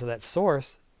size of that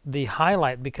source, the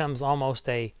highlight becomes almost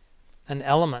an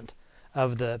element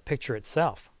of the picture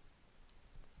itself.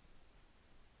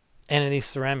 And in these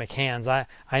ceramic hands, I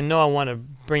know I want to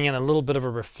bring in a little bit of a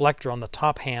reflector on the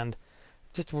top hand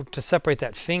just to separate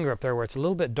that finger up there where it's a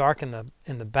little bit dark in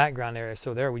the background area.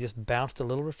 So there we just bounced a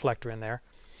little reflector in there.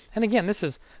 And again, this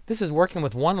is working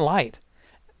with one light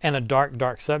and a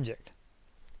dark subject.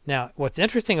 Now, what's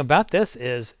interesting about this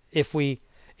is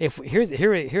here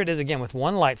it is again with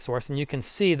one light source, and you can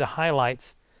see the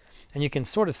highlights, and you can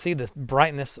sort of see the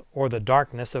brightness or the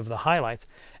darkness of the highlights.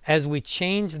 As we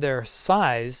change their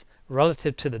size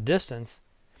relative to the distance,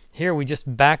 here we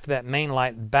just backed that main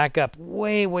light back up,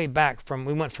 way back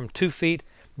we went from 2 feet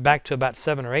back to about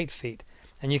 7 or 8 feet.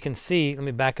 And you can see, let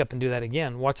me back up and do that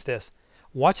again. Watch this.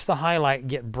 Watch the highlight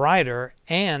get brighter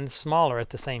and smaller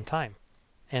at the same time.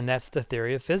 And that's the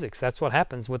theory of physics. That's what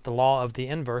happens with the law of the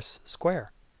inverse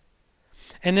square.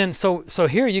 And then so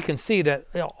here you can see that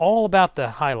all about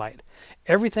the highlight.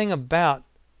 Everything about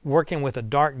working with a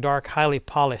dark, highly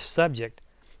polished subject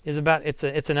is about, it's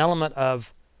an element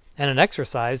of, and an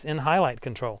exercise in highlight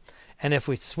control. And if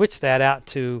we switch that out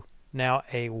to now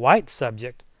a white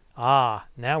subject, now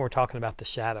we're talking about the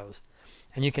shadows.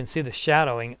 And you can see the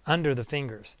shadowing under the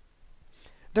fingers.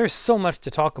 There's so much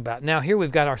to talk about. Now here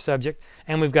we've got our subject,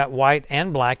 and we've got white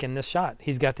and black in this shot.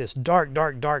 He's got this dark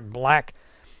black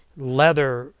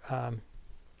leather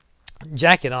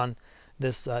jacket on,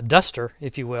 this duster,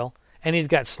 if you will, and he's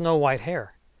got snow white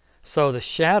hair. So the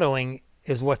shadowing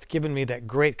is what's given me that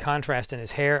great contrast in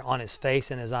his hair, on his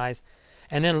face, and his eyes.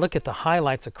 And then look at the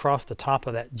highlights across the top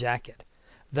of that jacket.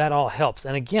 That all helps.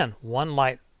 And again, one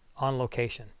light on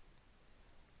location.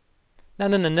 Now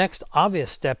then the next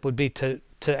obvious step would be to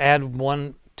add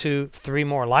 1, 2, 3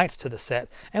 more lights to the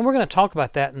set. And we're going to talk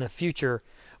about that in a future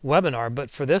webinar. But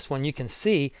for this one, you can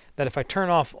see that if I turn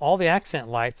off all the accent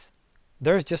lights,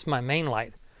 there's just my main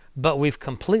light. But we've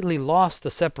completely lost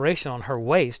the separation on her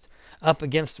waist up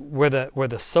against where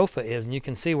the sofa is. And you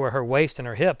can see where her waist and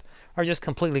her hip are just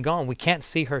completely gone. We can't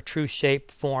see her true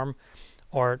shape, form,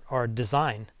 or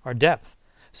design, or depth.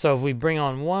 So if we bring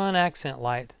on one accent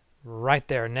light, right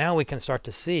there. Now we can start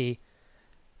to see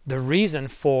the reason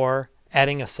for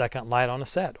adding a second light on a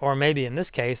set, or maybe in this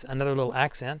case another little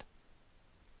accent.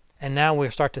 And now we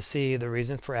start to see the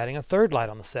reason for adding a third light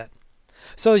on the set.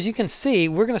 So as you can see,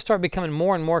 we're going to start becoming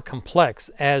more and more complex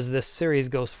as this series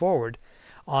goes forward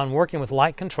on working with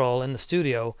light control in the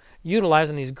studio,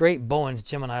 utilizing these great Bowens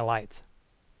Gemini lights.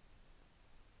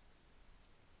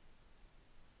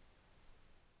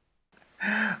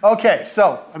 Okay,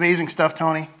 so amazing stuff,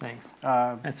 Tony. Thanks.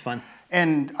 That's fun.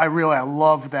 And I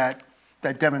love that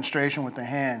demonstration with the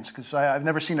hands, because I've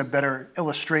never seen a better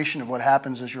illustration of what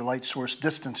happens as your light source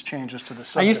distance changes to the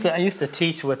subject. I used to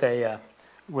teach with a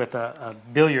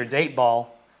billiards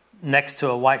 8-ball next to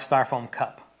a white styrofoam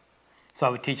cup. So I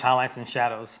would teach highlights and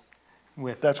shadows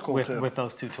with That's cool too. with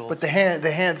those two tools. But something about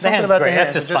the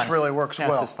hands just really works well.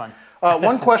 That's just fun.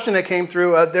 One question that came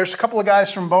through, there's a couple of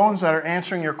guys from Bowens that are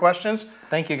answering your questions.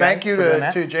 Thank you guys. Thank you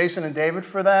to Jason and David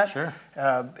for that. Sure.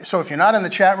 So if you're not in the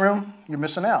chat room, you're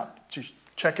missing out. Just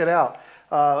check it out.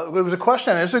 It was a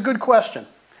question, and it's a good question.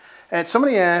 And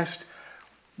somebody asked,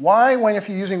 why, if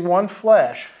you're using one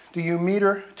flash, do you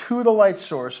meter to the light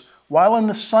source while in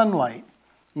the sunlight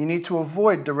you need to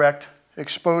avoid direct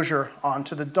exposure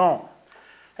onto the dome?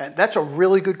 And that's a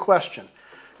really good question.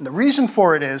 And the reason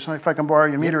for it is, if I can borrow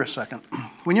your meter a second,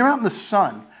 when you're out in the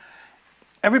sun,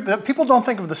 people don't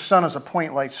think of the sun as a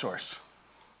point light source.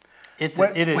 It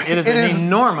is an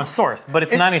enormous source, but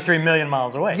it's 93 million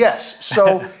miles away. Yes.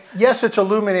 So, yes, it's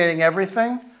illuminating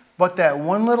everything, but that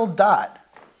one little dot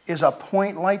is a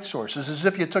point light source. It's as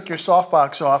if you took your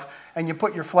softbox off and you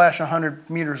put your flash 100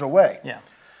 meters away. Yeah.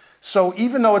 So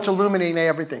even though it's illuminating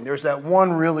everything, there's that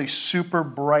one really super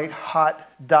bright, hot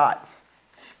dot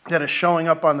that is showing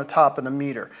up on the top of the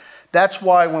meter. That's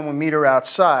why when we meter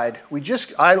outside,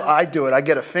 I do it. I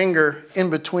get a finger in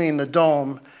between the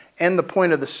dome and the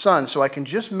point of the sun so I can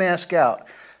just mask out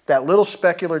that little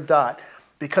specular dot,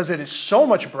 because it is so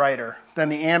much brighter than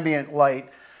the ambient light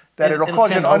that it'll cause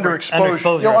you an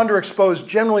underexposure. You'll underexpose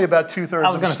generally about 2/3 of the stop.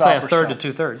 I was going to say a third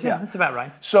to 2/3. Yeah, that's about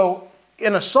right. So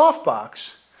in a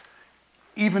softbox,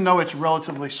 even though it's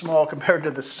relatively small compared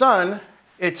to the sun,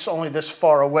 it's only this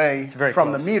far away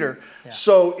from the meter. Yeah.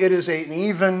 So it is an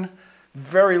even,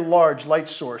 very large light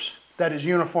source that is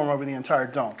uniform over the entire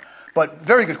dome. But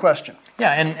very good question.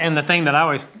 Yeah, and the thing that I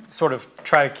always sort of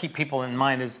try to keep people in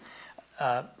mind is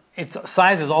its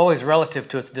size is always relative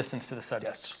to its distance to the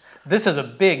subject. Yes. This is a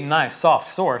big, nice, soft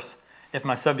source if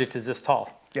my subject is this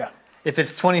tall. Yeah. If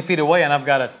it's 20 feet away and I've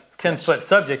got a 10-foot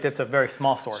subject, it's a very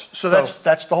small source. So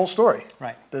that's the whole story.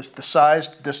 Right. The size,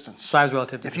 distance. Size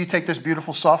relative to If you take this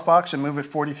beautiful softbox and move it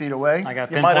 40 feet away, I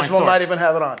got you might as well not even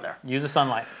have it on there. Use the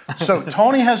sunlight. So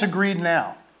Tony has agreed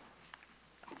now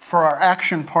for our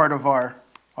action part of our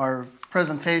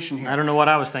presentation here. I don't know what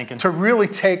I was thinking. To really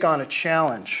take on a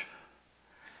challenge,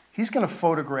 he's going to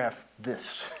photograph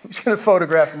this. He's going to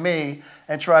photograph me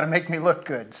and try to make me look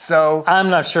good. So I'm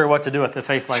not sure what to do with a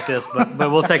face like this, but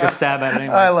we'll take a stab at it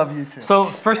anyway. I love you too. So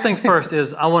first things first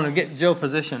is I want to get Joe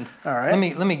positioned. All right.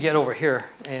 Let me get over here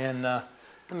and let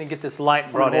me get this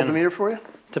light brought in. Hold the meter for you?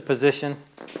 To position.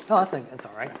 Oh, I think that's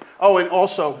all right. Oh, and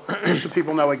also, just so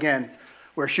people know again,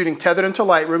 we're shooting tethered into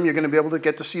Lightroom. You're going to be able to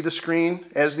get to see the screen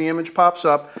as the image pops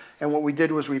up. And what we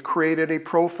did was we created a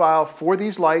profile for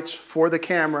these lights, for the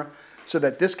camera, so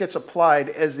that this gets applied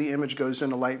as the image goes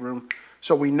into Lightroom,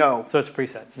 so we know. So it's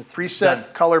preset. It's preset, done.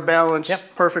 Color balance,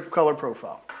 Yep. Perfect color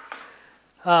profile.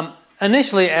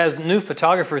 Initially, as new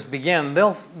photographers begin,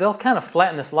 they'll kind of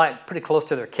flatten this light pretty close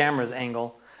to their camera's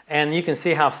angle, and you can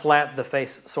see how flat the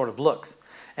face sort of looks.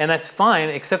 And that's fine,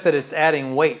 except that it's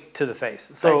adding weight to the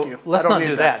face. So Thank you. let's not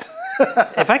do that.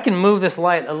 If I can move this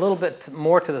light a little bit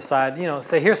more to the side, you know,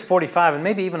 say here's 45 and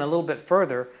maybe even a little bit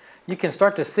further, you can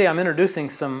start to see I'm introducing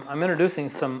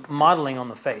some modeling on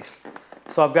the face.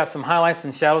 So I've got some highlights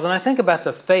and shadows, and I think about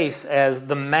the face as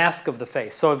the mask of the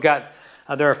face. So I've got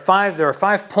there are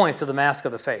five points of the mask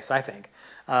of the face, I think.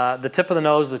 The tip of the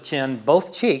nose, the chin,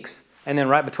 both cheeks, and then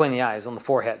right between the eyes on the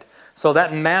forehead. So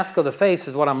that mask of the face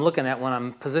is what I'm looking at when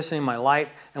I'm positioning my light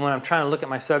and when I'm trying to look at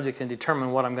my subject and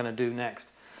determine what I'm going to do next.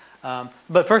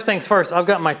 But first things first, I've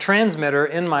got my transmitter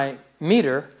in my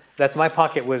meter. That's my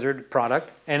Pocket Wizard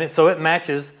product, and so it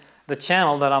matches the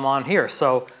channel that I'm on here.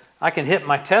 So I can hit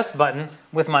my test button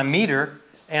with my meter,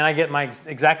 and I get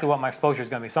exactly what my exposure is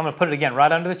going to be. So I'm going to put it again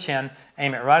right under the chin,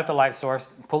 aim it right at the light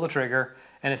source, pull the trigger,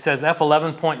 and it says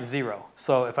f11.0.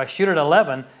 So if I shoot at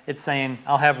 11, it's saying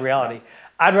I'll have reality.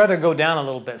 I'd rather go down a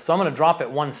little bit, so I'm going to drop it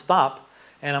one stop,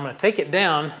 and I'm going to take it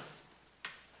down.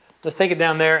 Let's take it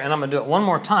down there, and I'm going to do it one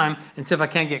more time and see if I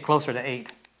can't get closer to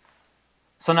 8.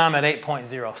 So now I'm at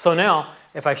 8.0. So now,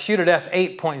 if I shoot at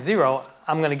f8.0,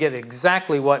 I'm going to get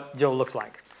exactly what Joe looks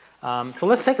like. So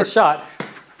let's take a shot.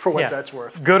 For what that's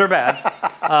worth. Good or bad.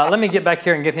 Let me get back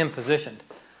here and get him positioned.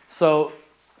 So,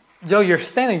 Joe, you're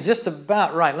standing just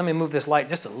about right. Let me move this light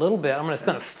just a little bit. I'm just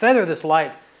going to feather this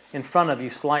light in front of you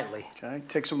slightly. Okay,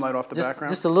 take some light off the background.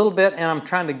 Just a little bit, and I'm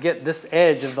trying to get this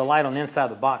edge of the light on the inside of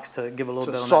the box to give a little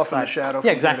bit on that side. Soften the shadow.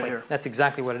 Yeah, exactly. That's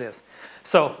exactly what it is.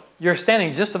 So you're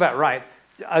standing just about right.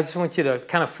 I just want you to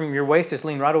kind of from your waist just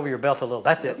lean right over your belt a little.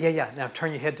 That's it. Yeah. Now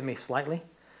turn your head to me slightly, a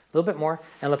little bit more,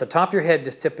 and let the top of your head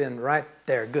just tip in right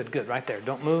there. Good, right there.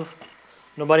 Don't move.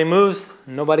 Nobody moves.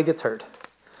 Nobody gets hurt.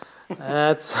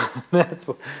 That's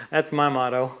my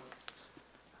motto.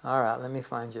 All right, let me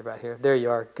find you right here. There you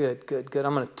are. Good.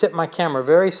 I'm going to tip my camera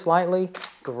very slightly.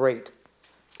 Great.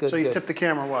 Good. So you tip the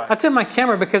camera why? I tip my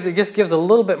camera because it just gives a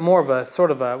little bit more of a sort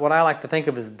of a, what I like to think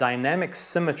of as dynamic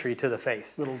symmetry to the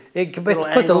face. It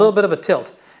puts a little bit of a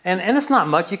tilt. And it's not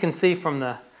much. You can see from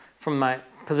my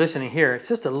positioning here. It's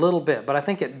just a little bit, but I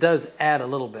think it does add a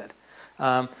little bit.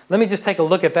 Let me just take a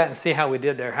look at that and see how we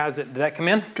did there. Did that come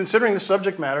in? Considering the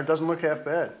subject matter, it doesn't look half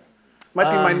bad. Might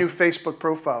be my new Facebook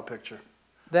profile picture.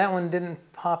 That one didn't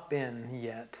pop in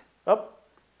yet. Oh,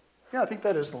 yeah, I think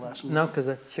that is the last one. No, because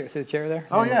that's see the chair there?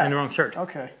 Oh, yeah. And the wrong shirt.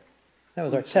 Okay. That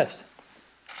was our test.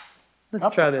 Let's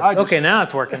try this. Okay, now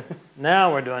it's working.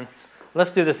 Now we're doing.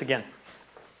 Let's do this again.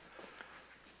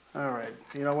 All right.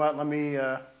 You know what? Let me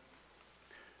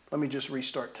just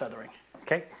restart tethering.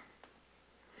 Okay.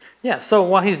 Yeah, so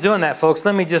while he's doing that, folks,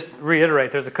 let me just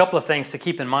reiterate. There's a couple of things to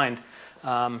keep in mind.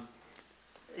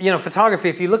 You know, photography,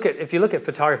 if you look at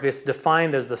photography, it's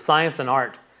defined as the science and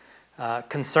art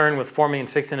concerned with forming and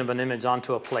fixing of an image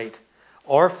onto a plate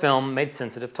or film made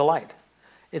sensitive to light.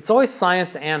 It's always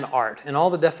science and art in all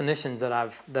the definitions that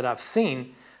I've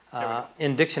seen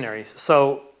in dictionaries.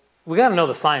 So we got to know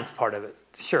the science part of it,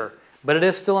 sure, but it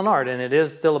is still an art and it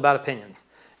is still about opinions.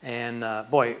 And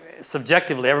boy,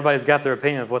 subjectively, everybody's got their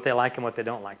opinion of what they like and what they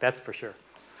don't like. That's for sure.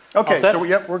 Okay, so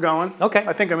yep, we're going. Okay.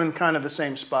 I think I'm in kind of the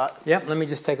same spot. Yep, let me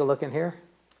just take a look in here.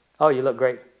 Oh, you look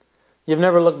great. You've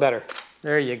never looked better.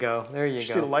 There you go. There you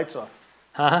go. See the lights off.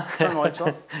 Huh? Turn the lights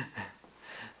off.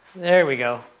 There we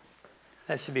go.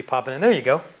 That should be popping in. There you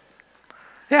go.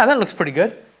 Yeah, that looks pretty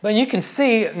good. But you can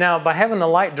see now by having the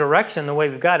light direction the way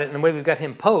we've got it and the way we've got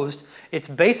him posed, it's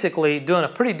basically doing a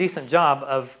pretty decent job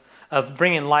of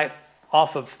bringing light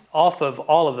off of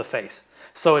all of the face.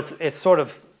 So it's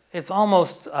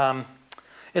almost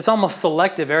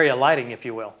selective area lighting, if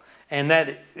you will, and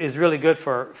that is really good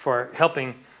for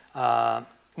helping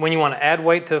when you want to add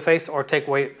weight to a face or take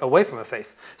weight away from a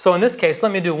face. So in this case,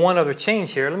 let me do one other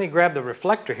change here. Let me grab the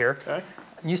reflector here. Okay.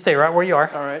 You stay right where you are.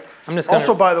 All right. I'm just gonna...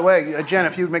 Also, by the way, Jen,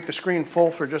 if you would make the screen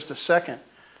full for just a second,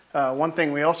 one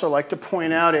thing we also like to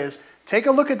point out is take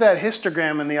a look at that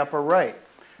histogram in the upper right.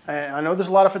 I know there's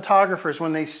a lot of photographers,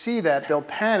 when they see that, they'll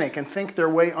panic and think they're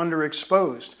way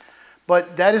underexposed.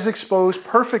 But that is exposed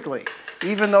perfectly.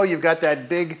 Even though you've got that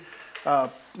big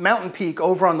mountain peak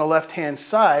over on the left-hand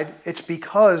side, it's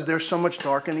because there's so much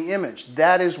dark in the image.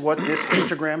 That is what this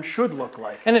histogram should look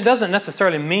like. And it doesn't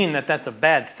necessarily mean that that's a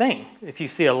bad thing if you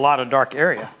see a lot of dark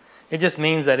area. It just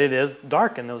means that it is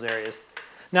dark in those areas.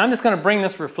 Now I'm just going to bring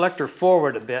this reflector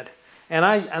forward a bit, and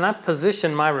I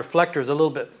position my reflectors a little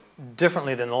bit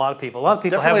differently than a lot of people. A lot of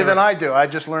people Definitely than I do. I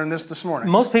just learned this morning.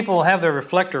 Most people will have their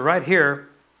reflector right here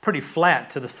pretty flat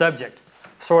to the subject,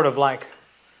 sort of like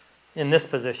in this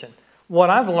position. What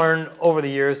I've learned over the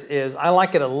years is I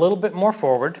like it a little bit more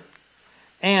forward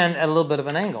and at a little bit of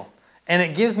an angle. And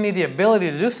it gives me the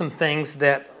ability to do some things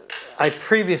that I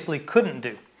previously couldn't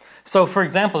do. So for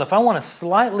example, if I want to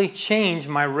slightly change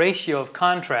my ratio of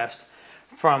contrast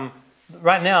from,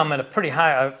 right now I'm at a pretty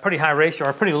high ratio,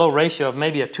 or a pretty low ratio of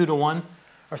maybe a 2:1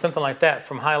 or something like that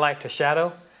from highlight to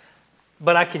shadow.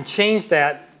 But I can change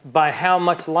that by how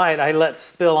much light I let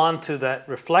spill onto that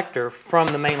reflector from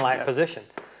the main light position.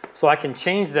 So I can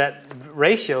change that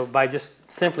ratio by just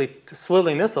simply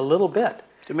swiveling this a little bit.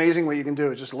 It's amazing what you can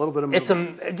do. It's just a little bit of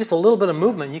movement. Just a little bit of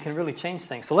movement, you can really change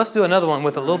things. So let's do another one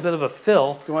with a little bit of a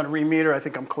fill. You want to remeter? I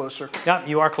think I'm closer. Yeah,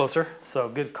 you are closer. So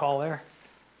good call there.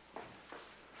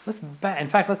 In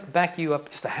fact, let's back you up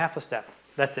just a half a step.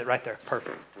 That's it right there.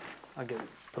 Perfect. I'll put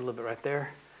a little bit right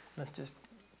there. Let's just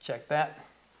check that.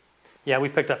 Yeah, we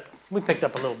picked up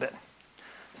a little bit.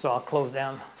 So I'll close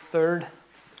down third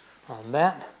on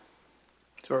that.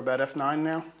 So we're about F9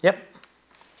 now? Yep.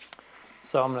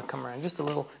 So I'm going to come around just a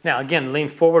little. Now again, lean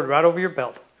forward right over your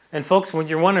belt. And folks, when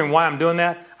you're wondering why I'm doing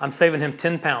that, I'm saving him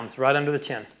 10 pounds right under the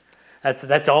chin.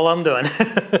 That's all I'm doing.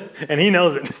 And he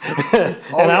knows it.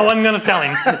 And I wasn't going to tell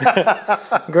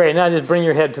him. Great. Now just bring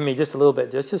your head to me just a little bit.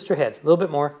 Just your head. A little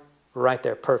bit more. Right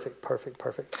there. Perfect, perfect,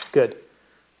 perfect. Good.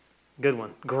 Good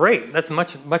one. Great. That's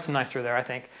much nicer there, I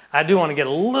think. I do want to get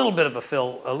a little bit of a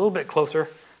fill, a little bit closer.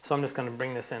 So I'm just going to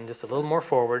bring this in just a little more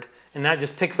forward. And that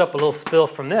just picks up a little spill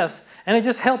from this. And it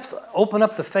just helps open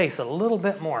up the face a little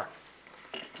bit more.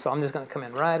 So I'm just going to come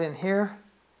in right in here.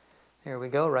 Here we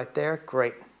go, right there.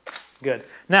 Great. Good.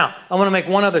 Now, I want to make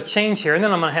one other change here, and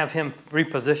then I'm going to have him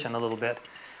reposition a little bit.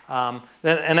 And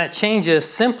that change is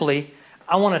simply,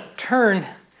 I want to turn,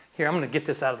 here, I'm going to get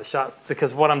this out of the shot,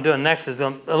 because what I'm doing next is a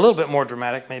little bit more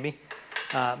dramatic, maybe,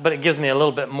 but it gives me a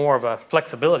little bit more of a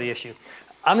flexibility issue.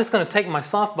 I'm just going to take my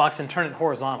softbox and turn it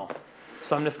horizontal.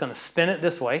 So I'm just going to spin it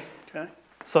this way. Okay.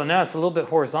 So now it's a little bit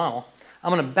horizontal.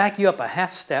 I'm going to back you up a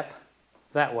half step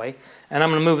that way, and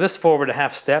I'm going to move this forward a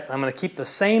half step. I'm going to keep the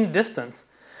same distance,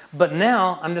 but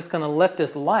now I'm just going to let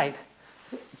this light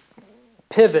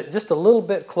pivot just a little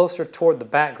bit closer toward the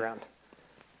background,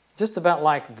 just about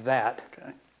like that.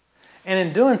 Okay. And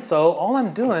in doing so, all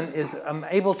I'm doing is I'm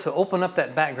able to open up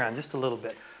that background just a little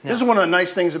bit. Now, this is one of the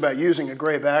nice things about using a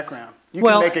gray background. You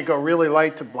can make it go really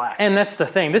light to black. And that's the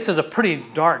thing. This is a pretty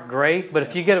dark gray, but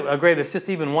if you get a gray that's just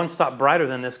even one stop brighter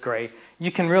than this gray,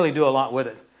 you can really do a lot with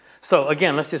it. So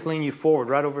again, let's just lean you forward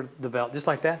right over the belt, just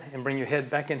like that, and bring your head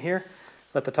back in here.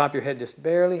 Let the top of your head just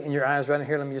barely, and your eyes right in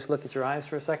here. Let me just look at your eyes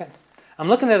for a second. I'm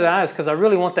looking at the eyes because I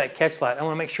really want that catch light. I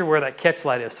want to make sure where that catch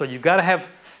light is. So you've got to have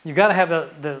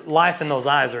the life in those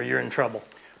eyes, or you're in trouble.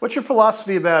 What's your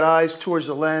philosophy about eyes towards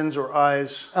the lens or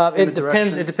eyes It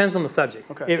depends on the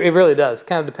subject. Okay. It really does.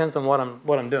 Kind of depends on what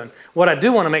I'm doing. What I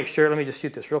do want to make sure, let me just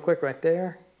shoot this real quick right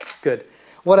there. Good.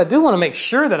 What I do want to make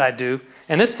sure that I do,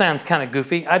 and this sounds kind of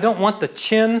goofy, I don't want the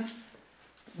chin,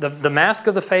 the mask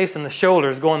of the face and the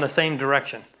shoulders going the same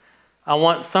direction. I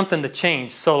want something to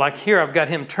change. So like here, I've got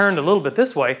him turned a little bit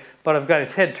this way, but I've got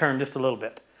his head turned just a little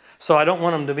bit. So I don't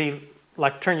want him to be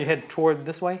like turn your head toward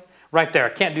this way. Right there, I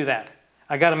can't do that.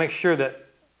 I got to make sure that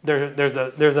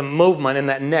there's a movement in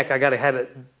that neck. I got to have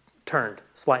it turned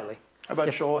slightly. How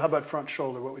about shoulder? How about front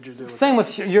shoulder? What would you do? Same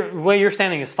with the way you're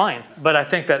standing is fine, but I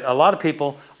think that a lot of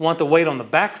people want the weight on the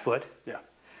back foot,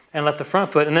 and let the front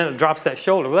foot, and then it drops that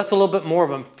shoulder. Well, that's a little bit more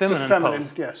of a feminine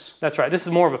pose. Yes. That's right. This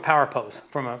is more of a power pose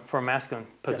for a masculine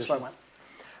position. Yes,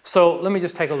 so let me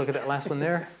just take a look at that last one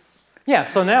there. Yeah.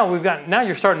 So now now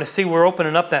you're starting to see we're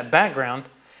opening up that background,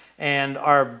 and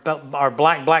our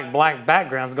black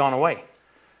background's gone away.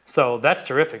 So that's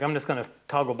terrific. I'm just going to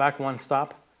toggle back one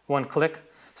click.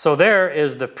 So there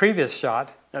is the previous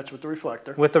shot. That's with the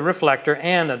reflector. With the reflector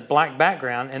and a black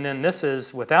background, and then this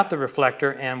is without the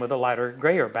reflector and with a lighter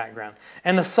grayer background.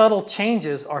 And the subtle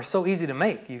changes are so easy to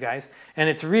make, you guys, and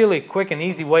it's really quick and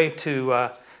easy way to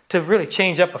really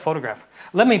change up a photograph.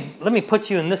 Let me put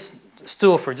you in this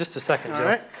stool for just a second, Joe. All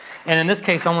right. And in this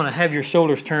case, I want to have your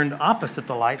shoulders turned opposite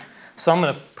the light, so I'm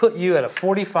going to put you at a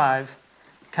 45,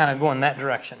 kind of going that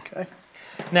direction. Okay.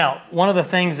 Now, one of the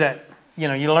things that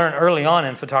you learn early on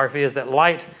in photography is that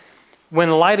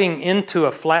when lighting into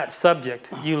a flat subject,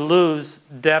 you lose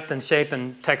depth and shape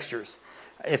and textures.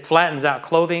 It flattens out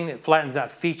clothing, it flattens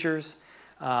out features.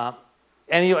 And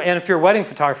if you're wedding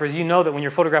photographers, you know that when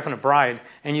you're photographing a bride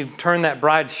and you turn that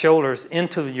bride's shoulders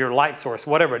into your light source,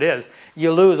 whatever it is,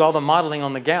 you lose all the modeling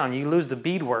on the gown, you lose the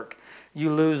beadwork,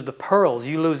 you lose the pearls,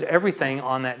 you lose everything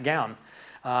on that gown.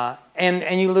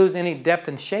 And you lose any depth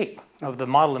and shape of the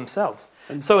model themselves.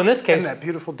 So in this case, and that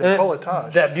beautiful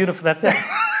décolletage. That's it.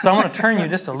 So I want to turn you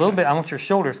just a little bit. I want your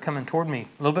shoulders coming toward me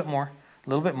a little bit more, a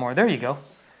little bit more. There you go.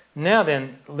 Now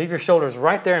then, leave your shoulders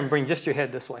right there and bring just your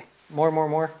head this way.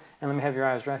 More. And let me have your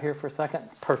eyes right here for a second.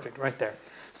 Perfect, right there.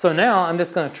 So now I'm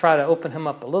just going to try to open him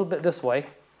up a little bit this way.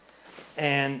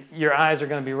 And your eyes are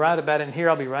going to be right about in here.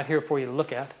 I'll be right here for you to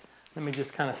look at. Let me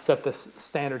just kind of set this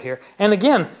standard here. And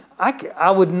again,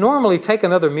 I would normally take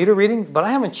another meter reading, but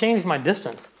I haven't changed my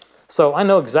distance. So I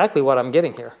know exactly what I'm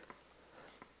getting here.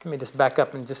 Let me just back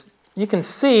up and you can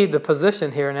see the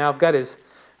position here now.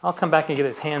 I'll come back and get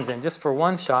his hands in just for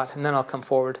one shot, and then I'll come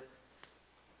forward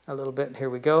a little bit. Here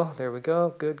we go. There we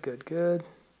go. Good.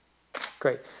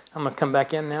 Great. I'm going to come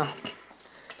back in now.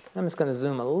 I'm just going to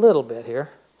zoom a little bit here.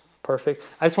 Perfect.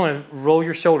 I just want to roll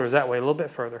your shoulders that way a little bit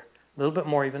further. A little bit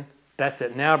more even. That's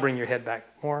it. Now bring your head back.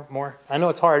 More. I know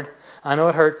it's hard. I know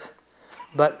it hurts.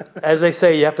 But as they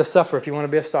say, you have to suffer if you want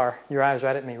to be a star. Your eyes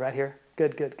right at me, right here.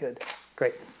 Good.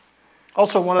 Great.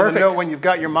 Also, one other note, when you've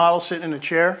got your model sitting in a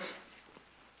chair,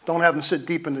 don't have them sit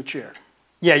deep in the chair.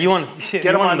 Yeah, you want to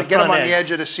get them on the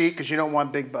edge of the seat because you don't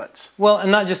want big butts. Well,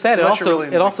 and not just that, it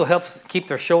also helps keep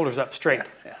their shoulders up straight.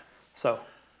 Yeah. So,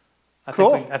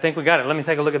 Cool. I think we got it. Let me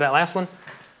take a look at that last one.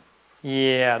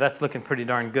 Yeah, that's looking pretty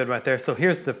darn good right there. So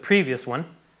here's the previous one.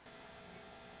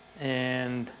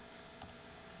 And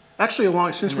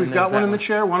actually, since we've got one in the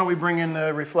chair, why don't we bring in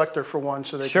the reflector for one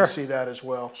so they can see that as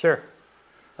well. Sure.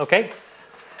 Okay.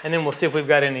 And then we'll see if we've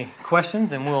got any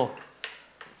questions, and we'll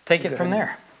take it from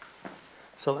there.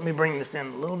 So let me bring this in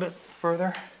a little bit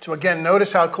further. So again,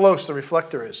 notice how close the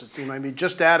reflector is. You might be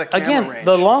just out of camera range. Again,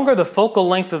 the longer the focal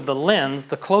length of the lens,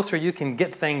 the closer you can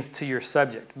get things to your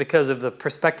subject because of the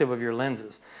perspective of your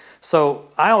lenses. So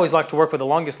I always like to work with the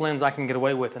longest lens I can get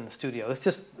away with in the studio. That's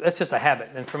just a habit,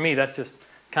 and for me, that's just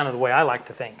kind of the way I like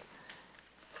to think.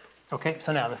 Okay,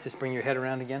 so now let's just bring your head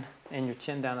around again and your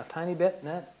chin down a tiny bit.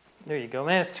 There you go.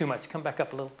 Man, it's too much. Come back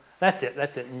up a little. That's it.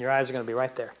 And your eyes are going to be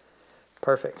right there.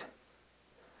 Perfect.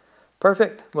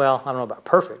 Perfect? Well, I don't know about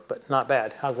perfect, but not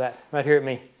bad. How's that? Right here at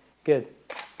me. Good.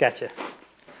 Gotcha.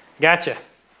 Gotcha.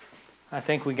 I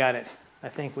think we got it.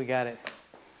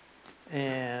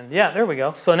 And yeah, there we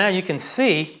go. So now you can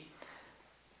see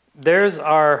there's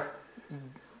the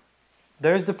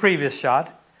previous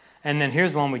shot, and then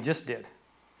here's one we just did.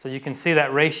 So you can see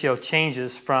that ratio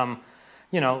changes from,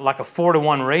 like a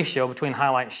 4-to-1 ratio between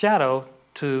highlight and shadow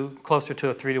to closer to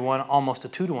a 3-to-1, almost a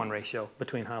 2-to-1 ratio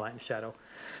between highlight and shadow.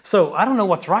 So I don't know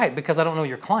what's right because I don't know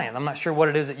your client. I'm not sure what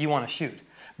it is that you want to shoot,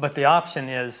 but the option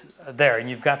is there, and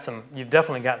you've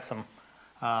definitely got some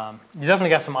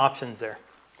options there.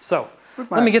 So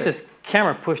let me get this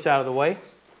camera pushed out of the way.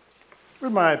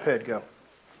 Where'd my iPad go?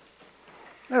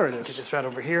 There it is. Get this right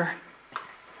over here.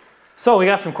 So we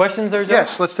got some questions there, Joe?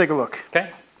 Yes, let's take a look.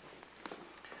 Okay.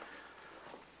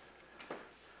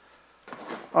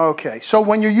 Okay, so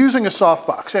when you're using a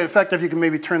softbox, in fact, if you can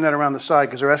maybe turn that around the side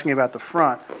because they're asking about the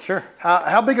front. Sure.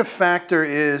 How big a factor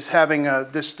is having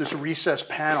this recessed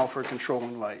panel for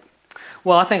controlling light?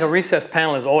 Well, I think a recessed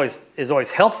panel is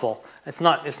always helpful. It's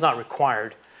not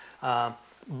required,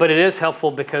 but it is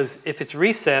helpful because if it's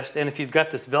recessed and if you've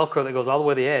got this Velcro that goes all the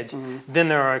way to the edge, then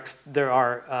there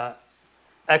are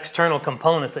external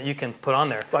components that you can put on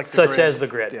there, like such as the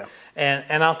grid. Yeah.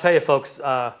 And I'll tell you, folks.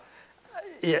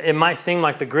 It might seem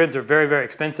like the grids are very, very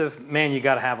expensive. Man, you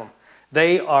got to have them.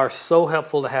 They are so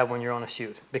helpful to have when you're on a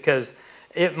shoot because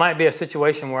it might be a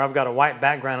situation where I've got a white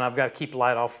background and I've got to keep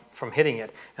light off from hitting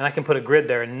it, and I can put a grid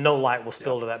there and no light will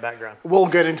spill to that background. We'll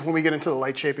get into when we get into the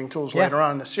light shaping tools later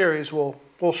on in the series. We'll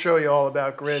show you all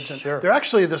about grids. Sure. And they're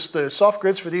actually the soft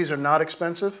grids for these are not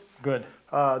expensive. Good.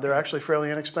 They're actually fairly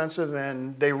inexpensive,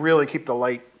 and they really keep the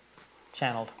light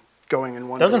channeled. Going in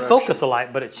one direction. Doesn't focus the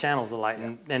light, but it channels the light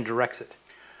and directs it.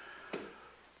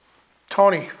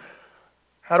 Tony,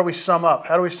 how do we sum up?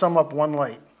 How do we sum up one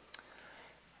light?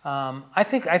 I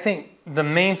think the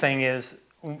main thing is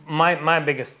my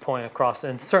biggest point across,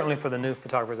 and certainly for the new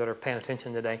photographers that are paying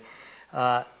attention today,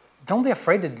 don't be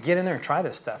afraid to get in there and try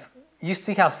this stuff. You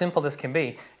see how simple this can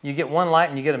be. You get one light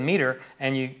and you get a meter,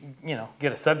 and you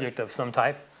get a subject of some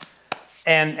type,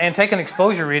 and take an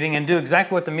exposure reading and do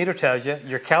exactly what the meter tells you.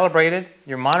 You're calibrated.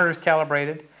 Your monitor's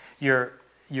calibrated.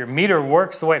 Your meter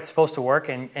works the way it's supposed to work,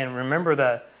 and remember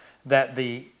that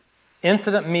the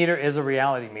incident meter is a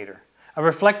reality meter. A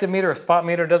reflective meter, a spot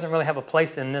meter doesn't really have a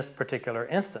place in this particular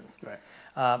instance. Right.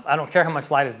 I don't care how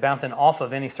much light is bouncing off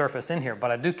of any surface in here, but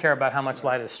I do care about how much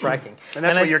light is striking. And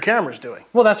that's what your camera's doing.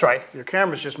 Well, that's right. Your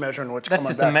camera's just measuring what's coming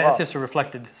back off. That's just a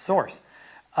reflected source.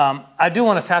 I do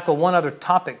want to tackle one other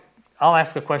topic. I'll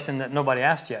ask a question that nobody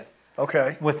asked yet.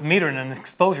 Okay. With metering and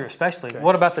exposure especially, okay.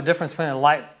 What about the difference between a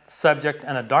light subject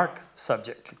and a dark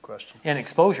subject? Good question. In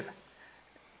exposure?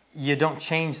 You don't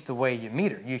change the way you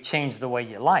meter, you change the way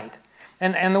you light.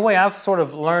 And the way I've sort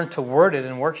of learned to word it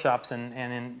in workshops and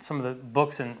in some of the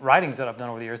books and writings that I've done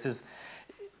over the years is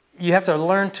you have to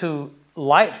learn to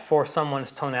light for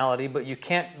someone's tonality, but you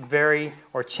can't vary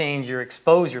or change your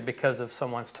exposure because of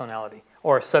someone's tonality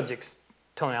or a subject's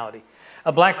tonality.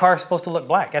 A black car is supposed to look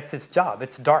black. That's its job.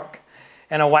 It's dark.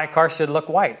 And a white car should look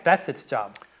white. That's its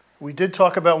job. We did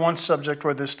talk about one subject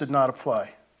where this did not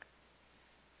apply.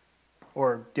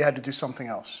 Or you had to do something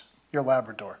else. Your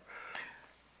Labrador.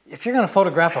 If you're going to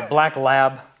photograph a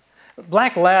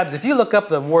black labs, if you look up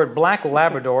the word black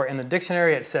Labrador in the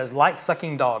dictionary, it says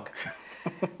light-sucking dog.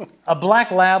 A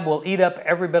black lab will eat up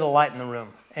every bit of light in the room.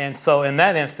 And so in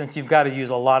that instance, you've got to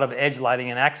use a lot of edge lighting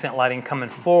and accent lighting coming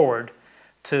forward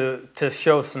to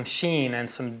show some sheen and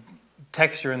some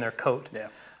texture in their coat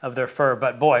of their fur.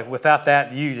 But boy, without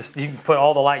that, you can put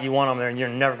all the light you want on there and you're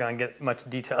never going to get much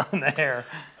detail in the hair.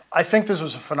 I think this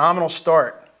was a phenomenal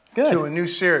start to a new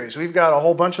series. We've got a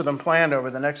whole bunch of them planned over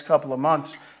the next couple of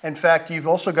months. In fact, you've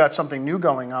also got something new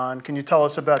going on. Can you tell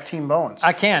us about Team Bowens?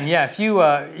 I can, yeah. If you,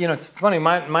 you know, it's funny,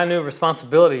 my new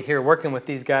responsibility here, working with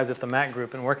these guys at the Mac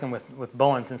Group and working with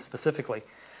Bowens and specifically,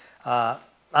 I'm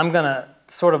going to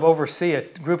sort of oversee a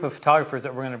group of photographers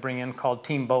that we're going to bring in called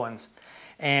Team Bowens.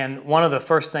 And one of the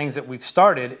first things that we've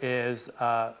started is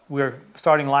we're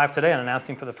starting live today and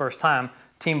announcing for the first time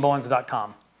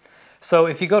teambowens.com. So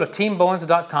if you go to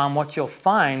teambowens.com, what you'll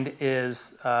find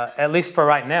is, at least for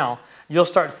right now, you'll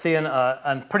start seeing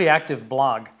a pretty active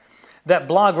blog. That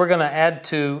blog we're going to add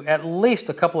to at least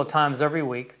a couple of times every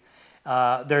week.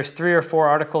 There's 3 or 4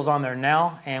 articles on there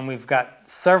now, and we've got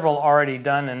several already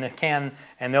done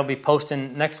and they'll be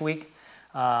posting next week.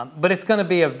 But it's going to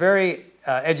be a very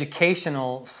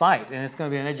educational site, and it's going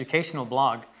to be an educational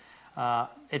blog.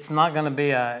 It's not going to be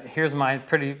a, here's my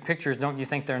pretty pictures, don't you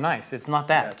think they're nice? It's not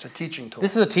that. Yeah, it's a teaching tool.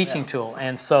 This is a teaching tool,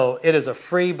 and so it is a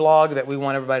free blog that we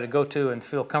want everybody to go to and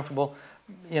feel comfortable,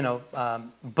 you know,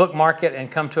 bookmark it and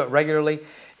come to it regularly.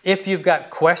 If you've got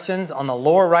questions on the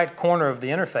lower right corner of the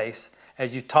interface,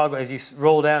 as you toggle, as you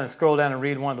roll down and scroll down and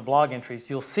read one of the blog entries,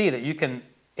 you'll see that you can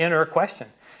enter a question.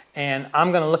 And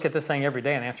I'm going to look at this thing every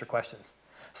day and answer questions.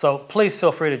 So please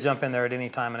feel free to jump in there at any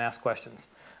time and ask questions.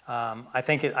 I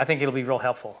think it'll be real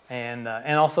helpful, and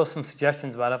also some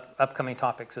suggestions about upcoming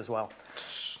topics as well.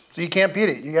 So you can't beat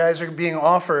it. You guys are being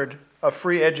offered a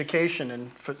free education in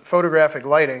photographic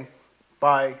lighting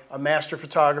by a master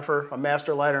photographer, a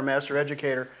master lighter, a master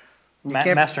educator.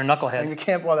 Master knucklehead. And you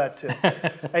can't, well, that too.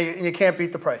 and you can't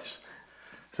beat the price.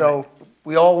 So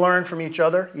we all learn from each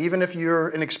other. Even if you're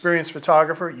an experienced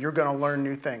photographer, you're going to learn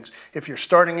new things. If you're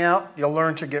starting out, you'll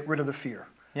learn to get rid of the fear.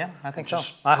 Yeah, I think so.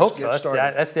 I hope so.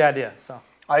 That's the idea. So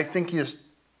I think you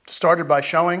started by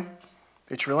showing.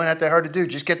 It's really not that hard to do.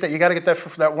 Just get that. You got to get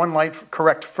that one light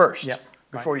correct first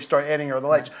before you start adding your other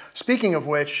lights. Right. Speaking of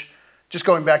which, just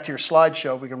going back to your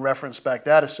slideshow, we can reference back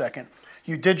that a second.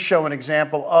 You did show an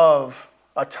example of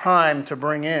a time to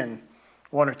bring in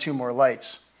 1 or 2 more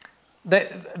lights.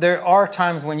 There are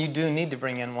times when you do need to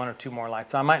bring in 1 or 2 more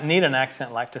lights. I might need an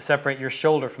accent light to separate your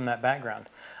shoulder from that background.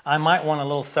 I might want a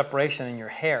little separation in your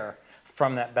hair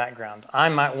from that background. I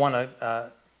might want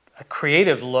a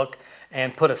creative look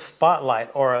and put a spotlight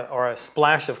or a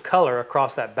splash of color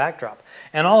across that backdrop.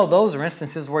 And all of those are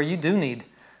instances where you do need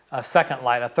a second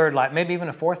light, a third light, maybe even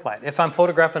a fourth light. If I'm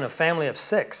photographing a family of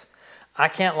 6, I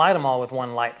can't light them all with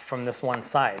one light from this one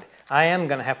side. I am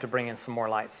going to have to bring in some more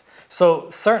lights. So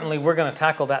certainly we're going to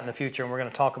tackle that in the future, and we're going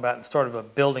to talk about sort of a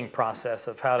building process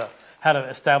of how to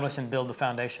establish and build the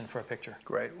foundation for a picture.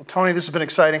 Great. Well, Tony, this has been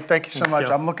exciting. Thank you so much.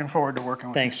 I'm looking forward to working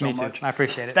with you so much. Thanks, me too. I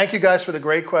appreciate it. Thank you guys for the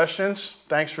great questions.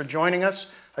 Thanks for joining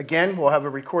us. Again, we'll have a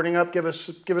recording up. Give us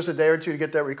a day or 2 to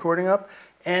get that recording up.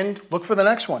 And look for the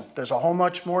next one. There's a whole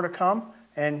much more to come,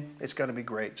 and it's going to be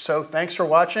great. So thanks for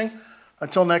watching.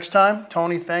 Until next time,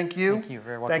 Tony, thank you. Thank you.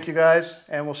 Very welcome. Thank you, guys,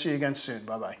 and we'll see you again soon.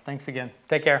 Bye-bye. Thanks again.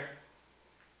 Take care.